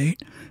up to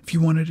date. If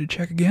you wanted to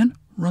check again,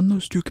 run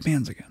those 2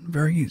 commands again.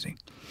 Very easy.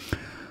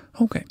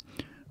 Okay,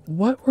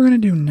 what we're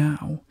going to do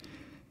now,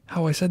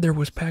 how I said there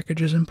was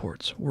packages and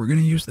ports, we're going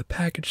to use the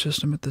package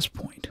system at this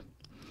point.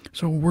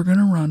 So we're going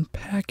to run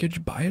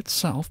package by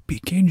itself,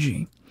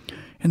 pkg,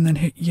 and then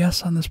hit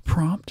yes on this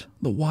prompt,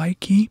 the Y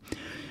key,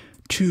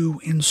 to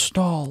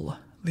install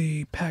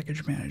the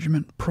package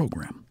management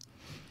program.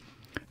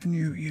 And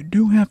you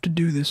do have to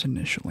do this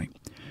initially.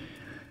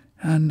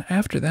 And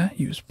after that,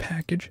 use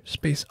package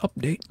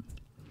 --update.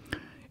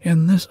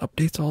 And this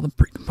updates all the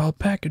precompiled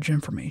package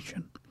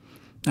information.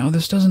 Now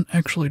this doesn't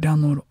actually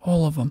download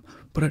all of them,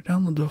 but it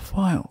downloads a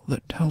file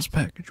that tells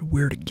package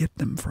where to get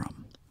them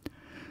from.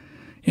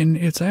 And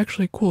it's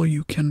actually cool,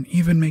 you can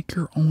even make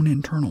your own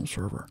internal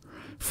server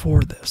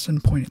for this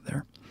and point it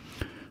there.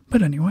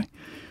 But anyway,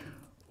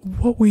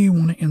 what we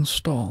want to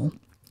install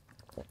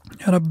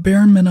at a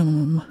bare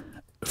minimum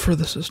for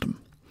the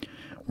system,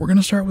 we're going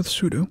to start with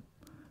sudo.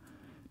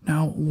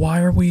 Now,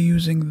 why are we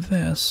using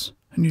this?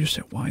 And you just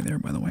hit Y there,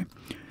 by the way.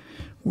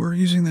 We're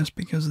using this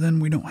because then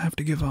we don't have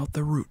to give out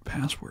the root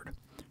password.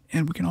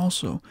 And we can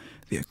also,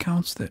 the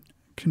accounts that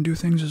can do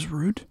things as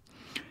root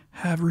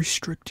have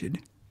restricted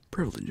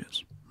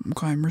privileges.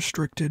 Okay,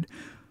 restricted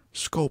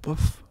scope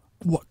of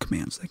what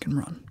commands they can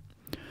run.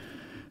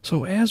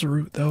 So as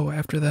root, though,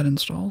 after that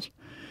installs,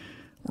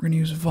 we're going to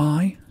use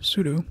vi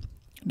sudo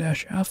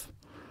 -f,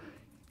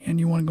 and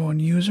you want to go on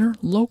user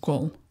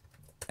local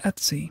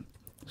etc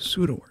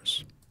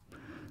sudoers.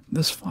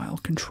 This file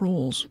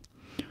controls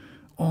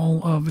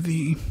all of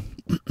the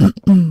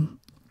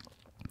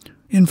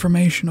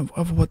information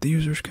of what the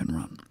users can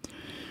run.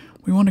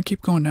 We want to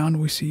keep going down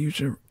till we see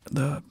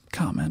the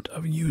comment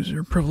of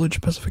user privilege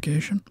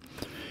specification.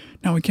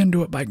 Now we can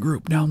do it by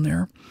group down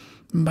there.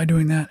 And by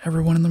doing that,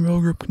 everyone in the real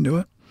group can do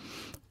it.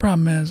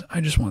 Problem is,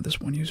 I just want this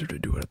one user to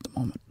do it at the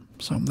moment.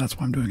 So that's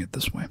why I'm doing it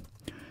this way.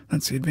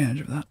 That's the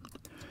advantage of that.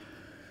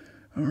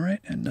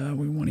 Alright, and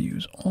we want to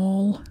use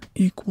all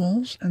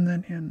equals, and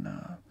then in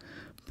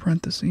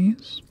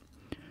parentheses,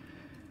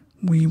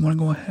 we want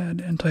to go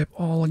ahead and type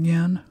all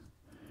again,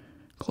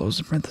 close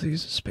the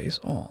parentheses, space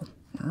all.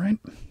 Alright?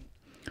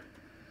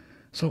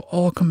 So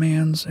all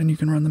commands, and you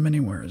can run them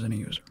anywhere as any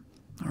user.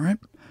 Alright?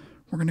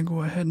 We're going to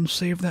go ahead and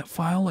save that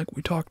file like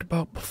we talked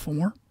about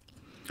before.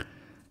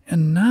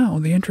 And now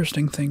the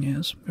interesting thing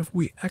is, if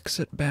we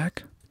exit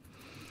back,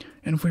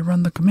 and if we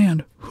run the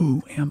command,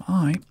 who am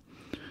I,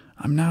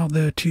 I'm now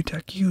the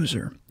TTech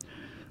user.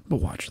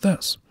 But watch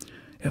this.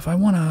 If I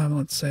want to,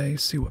 let's say,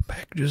 see what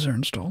packages are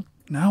installed,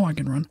 now I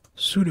can run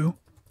sudo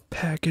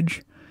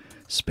package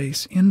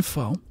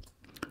 --info,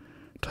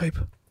 type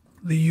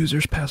the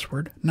user's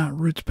password, not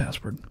root's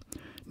password.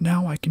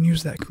 Now I can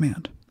use that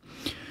command.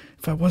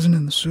 If I wasn't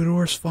in the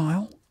sudoers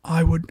file,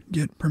 I would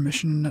get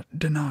permission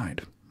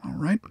denied.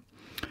 Alright?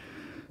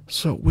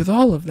 So with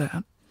all of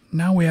that,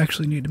 now we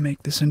actually need to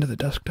make this into the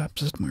desktop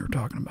system we were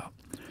talking about.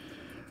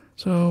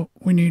 So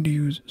we need to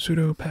use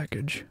sudo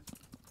package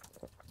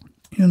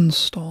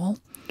install.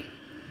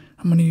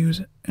 I'm going to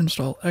use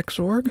install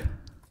xorg,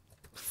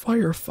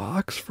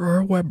 Firefox for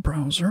our web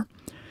browser,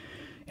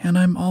 and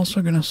I'm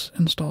also going to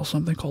install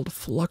something called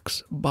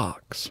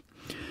Fluxbox.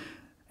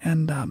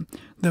 And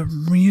the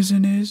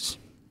reason is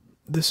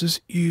this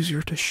is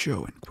easier to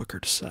show and quicker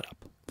to set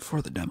up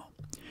for the demo.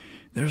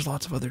 There's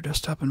lots of other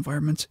desktop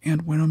environments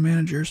and window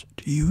managers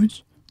to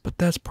use, but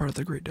that's part of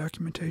the great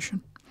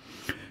documentation.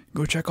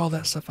 Go check all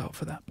that stuff out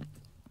for that.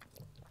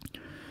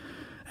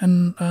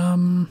 And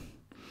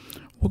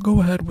we'll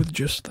go ahead with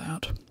just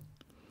that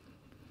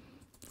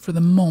for the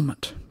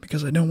moment,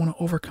 because I don't want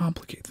to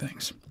overcomplicate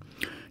things.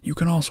 You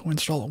can also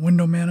install a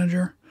window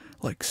manager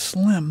like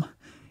Slim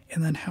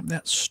and then have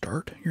that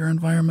start your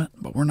environment,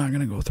 but we're not going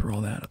to go through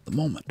all that at the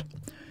moment.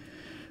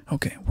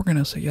 Okay, we're going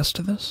to say yes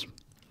to this,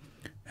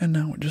 and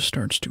now it just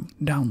starts to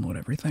download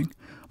everything.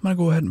 I'm going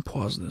to go ahead and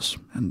pause this,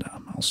 and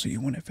I'll see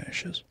you when it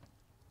finishes.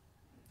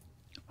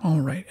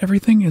 Alright,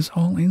 everything is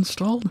all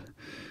installed,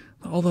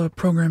 all the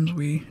programs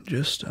we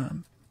just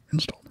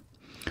installed.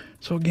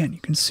 So again, you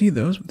can see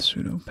those with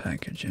sudo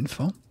package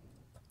info.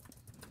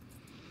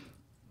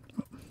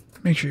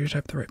 Make sure you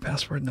type the right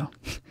password though.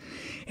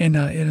 And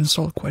it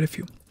installed quite a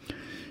few.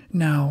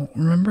 Now,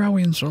 remember how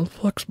we installed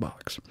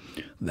Fluxbox?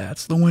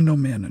 That's the window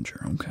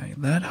manager, okay?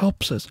 That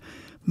helps us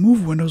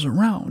move windows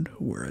around,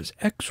 whereas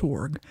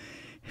xorg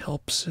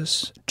helps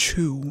us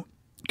to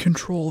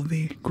control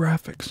the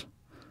graphics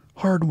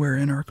hardware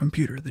in our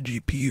computer, the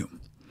GPU.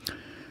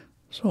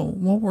 So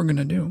what we're going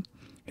to do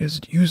is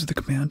use the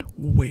command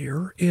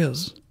where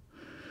is,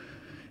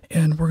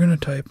 and we're going to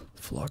type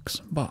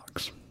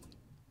fluxbox.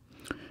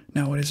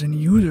 Now it is in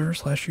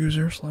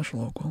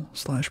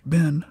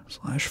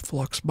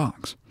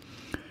user/user/local/bin/fluxbox.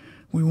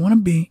 We want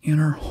to be in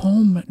our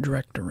home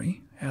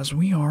directory as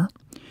we are,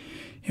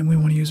 and we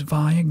want to use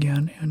vi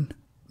again and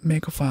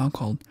make a file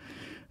called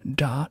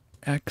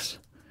 .xinitrc.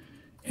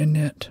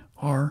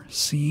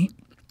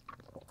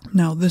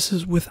 Now this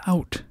is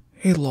without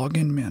a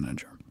login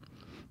manager.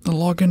 The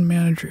login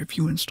manager, if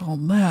you install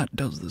that,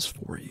 does this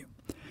for you.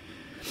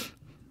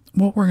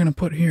 What we're going to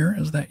put here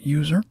is that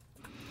user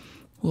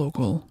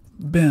local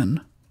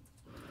bin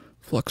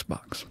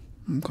fluxbox.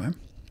 Okay.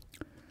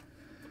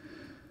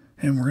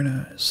 And we're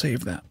going to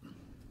save that.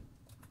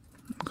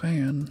 Okay,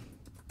 and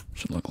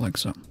should look like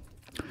so.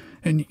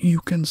 And you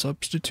can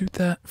substitute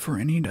that for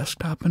any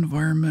desktop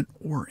environment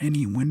or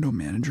any window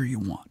manager you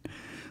want.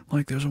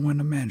 Like there's a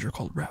window manager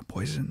called Rat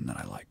Poison that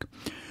I like.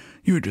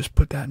 You would just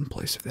put that in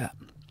place of that.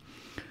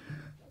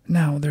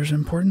 Now, there's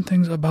important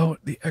things about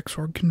the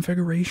Xorg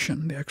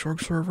configuration, the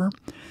Xorg server.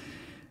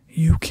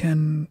 You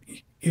can,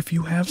 if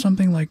you have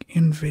something like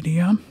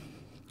NVIDIA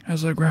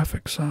as a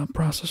graphics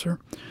processor,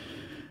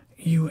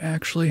 you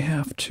actually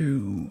have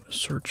to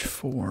search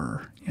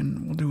for,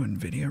 and we'll do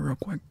NVIDIA real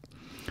quick.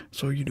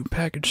 So you do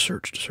package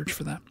search to search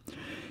for that.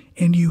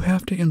 And you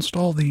have to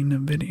install the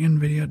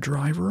NVIDIA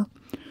driver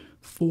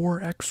for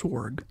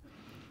Xorg.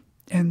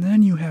 And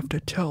then you have to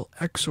tell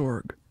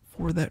Xorg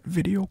for that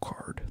video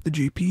card, the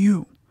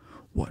GPU,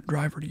 what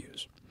driver to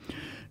use.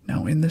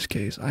 Now, in this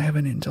case, I have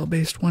an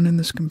Intel-based one in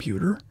this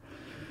computer,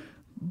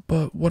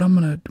 but what I'm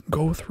going to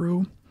go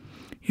through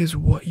is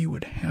what you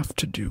would have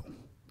to do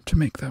to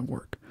make that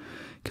work.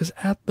 Because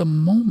at the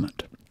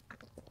moment,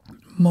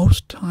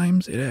 most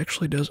times it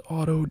actually does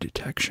auto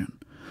detection.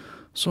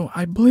 So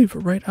I believe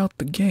right out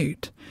the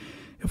gate,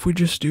 if we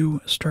just do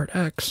start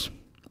X,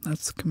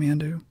 that's the command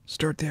to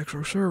start the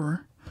Xorg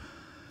server,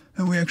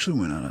 and we actually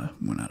went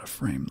out of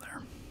frame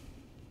there.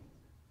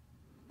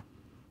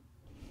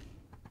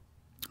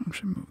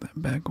 Actually move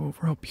that back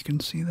over, hope you can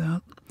see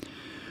that.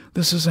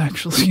 This is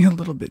actually a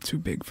little bit too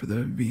big for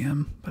the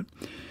VM, but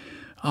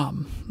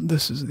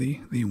this is the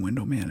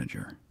window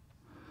manager.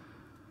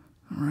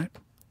 Alright.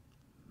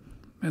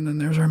 And then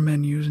there's our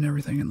menus and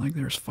everything, and like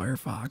there's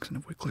Firefox, and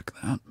if we click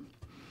that,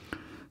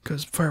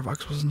 because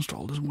Firefox was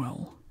installed as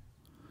well,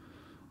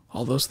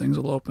 all those things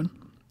will open.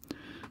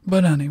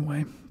 But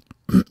anyway,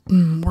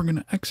 we're going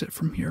to exit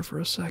from here for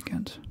a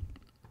second.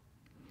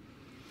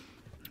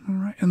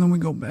 Alright, and then we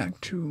go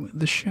back to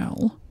the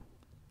shell.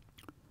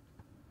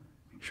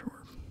 Make sure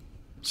we're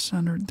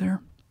centered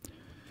there.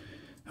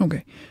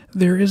 Okay,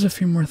 there is a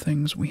few more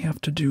things we have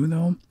to do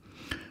though.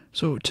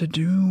 So to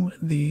do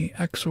the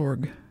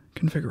Xorg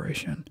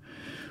configuration,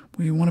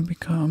 we want to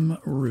become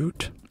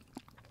root,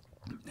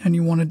 and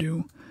you want to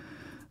do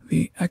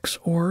the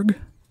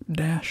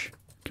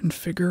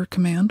xorg-configure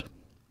command.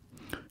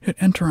 Hit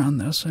enter on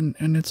this, and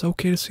it's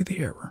okay to see the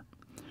error.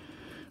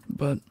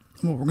 But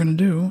what we're going to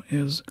do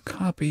is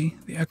copy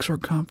the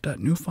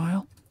xorg-conf.new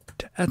file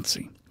to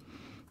Etsy.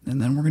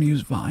 And then we're going to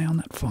use vi on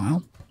that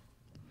file.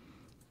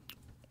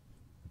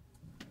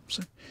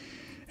 So,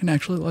 and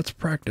actually, let's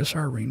practice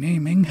our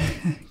renaming,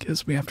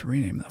 because we have to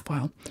rename that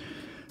file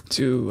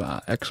to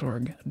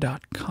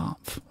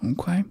xorg.conf.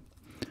 Okay?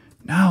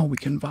 Now we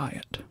can vi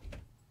it.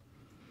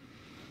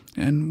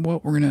 And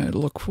what we're going to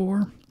look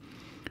for,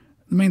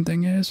 the main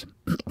thing is,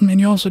 and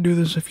you also do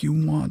this if you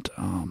want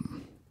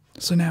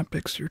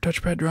Synaptics, your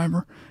touchpad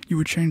driver, you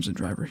would change the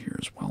driver here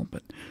as well,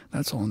 but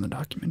that's all in the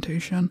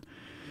documentation.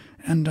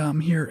 And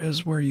here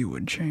is where you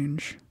would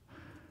change,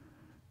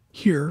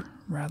 you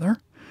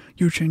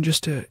would change this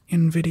to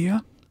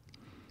NVIDIA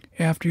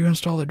after you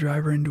install the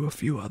driver and do a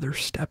few other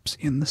steps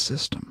in the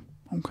system.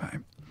 Okay.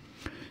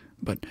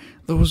 But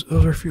those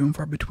are few and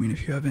far between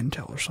if you have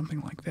Intel or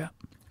something like that.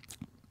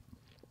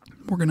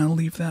 We're going to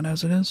leave that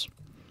as it is,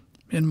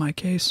 in my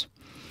case.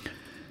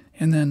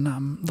 And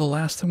then the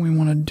last thing we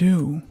want to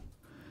do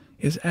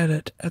is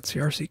edit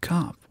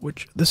etcrc-conf,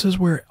 which this is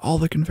where all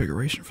the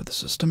configuration for the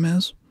system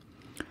is.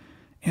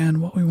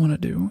 And what we want to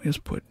do is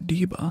put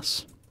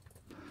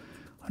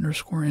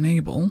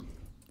dbus_enable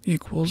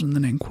equals, and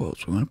then in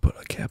quotes we want to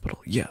put a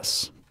capital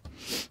yes.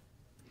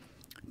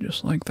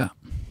 Just like that.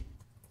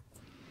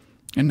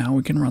 And now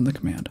we can run the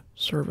command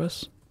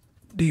service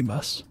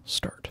dbus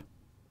start.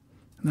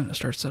 And then it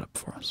starts that up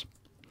for us.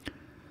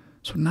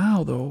 So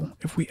now though,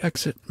 if we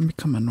exit and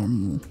become a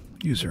normal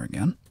user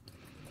again,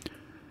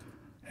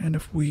 and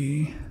if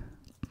we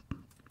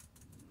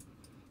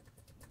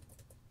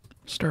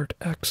start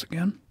X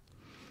again,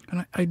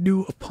 and I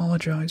do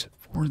apologize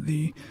for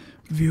the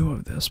view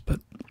of this, but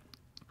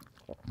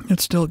it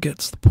still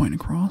gets the point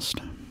across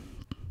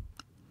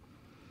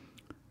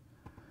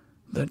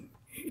that,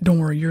 don't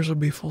worry, yours will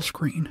be full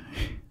screen.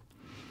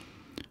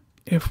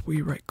 If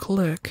we right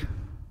click,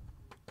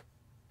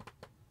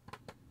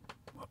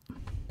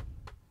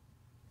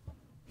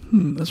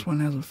 this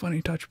one has a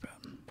funny touchpad.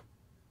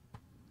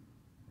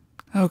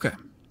 Okay.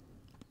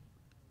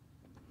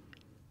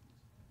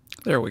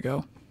 There we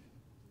go.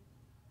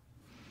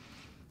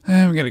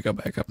 And we got to go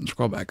back up and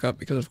scroll back up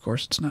because, of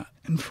course, it's not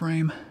in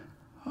frame.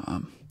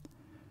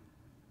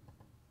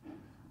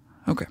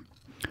 Okay.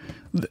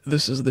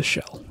 This is the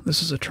shell.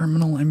 This is a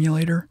terminal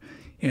emulator.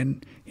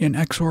 In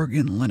Xorg,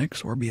 in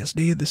Linux, or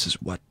BSD, this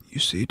is what you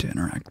see to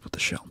interact with the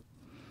shell.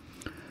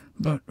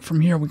 But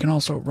from here, we can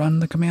also run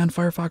the command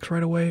Firefox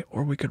right away,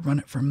 or we could run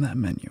it from that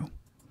menu.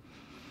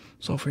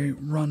 So if we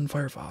run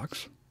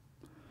Firefox,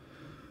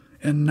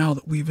 and now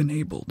that we've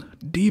enabled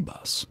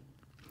dbus,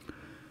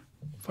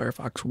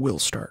 Firefox will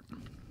start.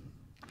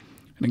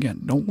 And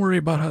again, don't worry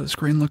about how the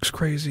screen looks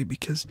crazy,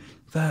 because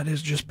that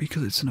is just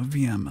because it's in a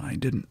VM and I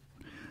didn't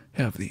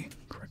have the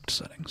correct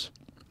settings.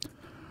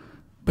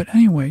 But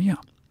anyway, yeah,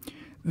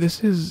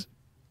 this is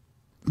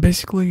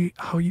basically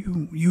how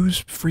you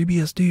use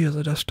FreeBSD as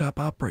a desktop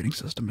operating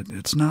system.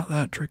 It's not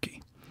that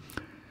tricky.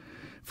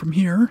 From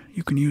here,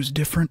 you can use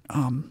different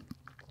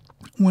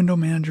window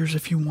managers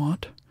if you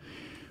want,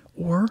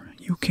 or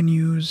you can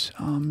use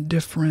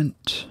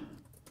different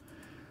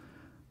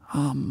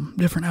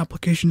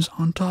applications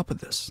on top of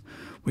this.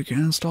 We can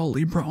install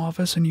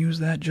LibreOffice and use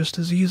that just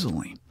as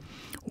easily,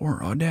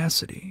 or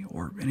Audacity,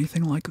 or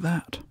anything like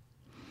that.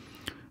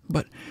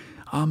 But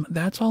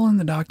that's all in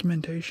the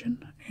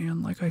documentation,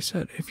 and like I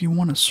said, if you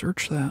want to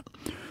search that,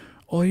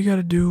 all you got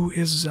to do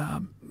is,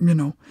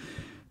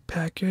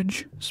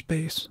 package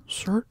space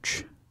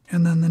search,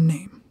 and then the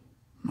name,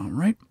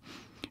 alright?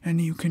 And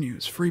you can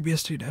use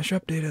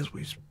FreeBSD-update, as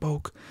we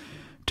spoke,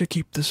 to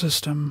keep the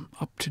system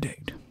up to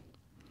date.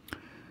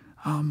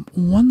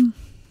 One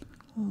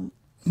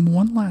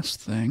last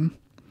thing,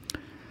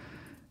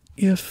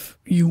 if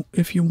you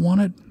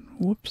wanted,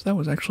 whoops, that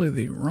was actually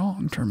the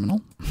wrong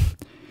terminal.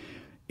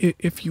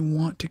 If you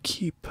want to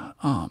keep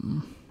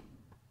so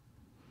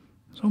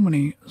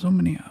many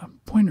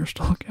pointers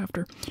to look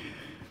after.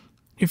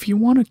 If you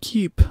want to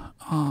keep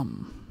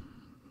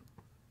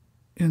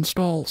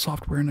install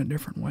software in a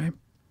different way,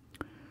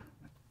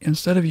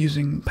 instead of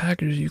using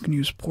packages, you can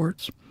use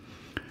ports.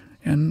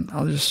 And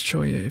I'll just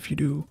show you. If you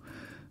do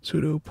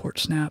sudo port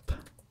snap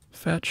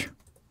fetch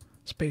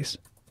space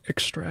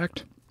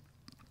extract,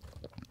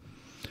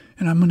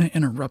 and I'm going to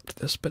interrupt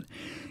this, but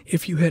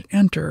if you hit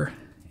enter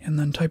and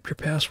then type your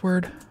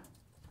password,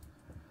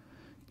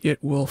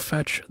 it will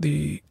fetch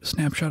the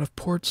snapshot of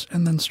ports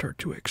and then start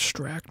to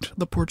extract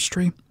the ports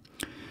tree.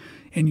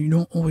 And you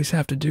don't always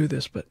have to do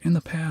this, but in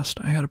the past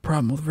I had a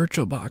problem with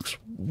VirtualBox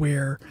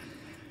where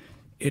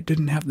it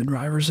didn't have the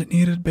drivers it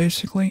needed,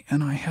 basically,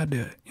 and I had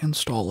to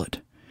install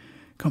it,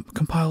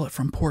 compile it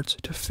from ports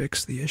to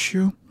fix the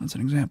issue. That's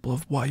an example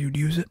of why you'd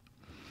use it.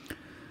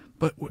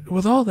 But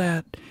with all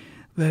that,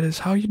 that is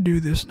how you do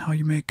this and how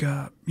you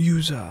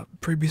use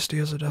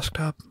FreeBSD as a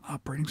desktop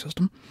operating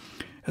system.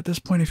 At this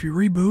point, if you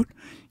reboot,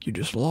 you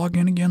just log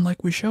in again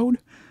like we showed.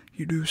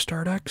 You do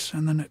start X,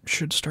 and then it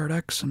should start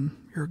X, and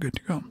you're good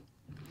to go.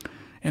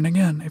 And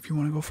again, if you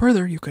want to go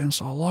further, you can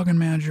install Login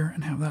Manager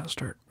and have that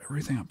start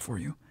everything up for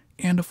you.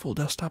 And a full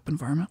desktop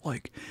environment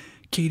like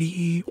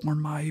KDE or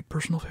my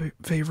personal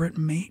favorite,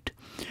 Mate.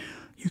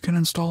 You can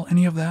install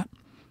any of that.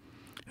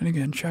 And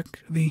again, check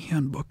the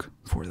handbook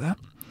for that.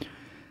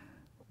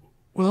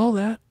 With all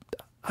that,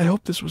 I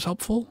hope this was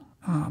helpful.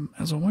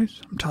 As always,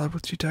 I'm Tyler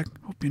with T-Tech.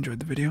 Hope you enjoyed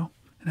the video,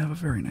 and have a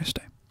very nice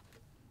day.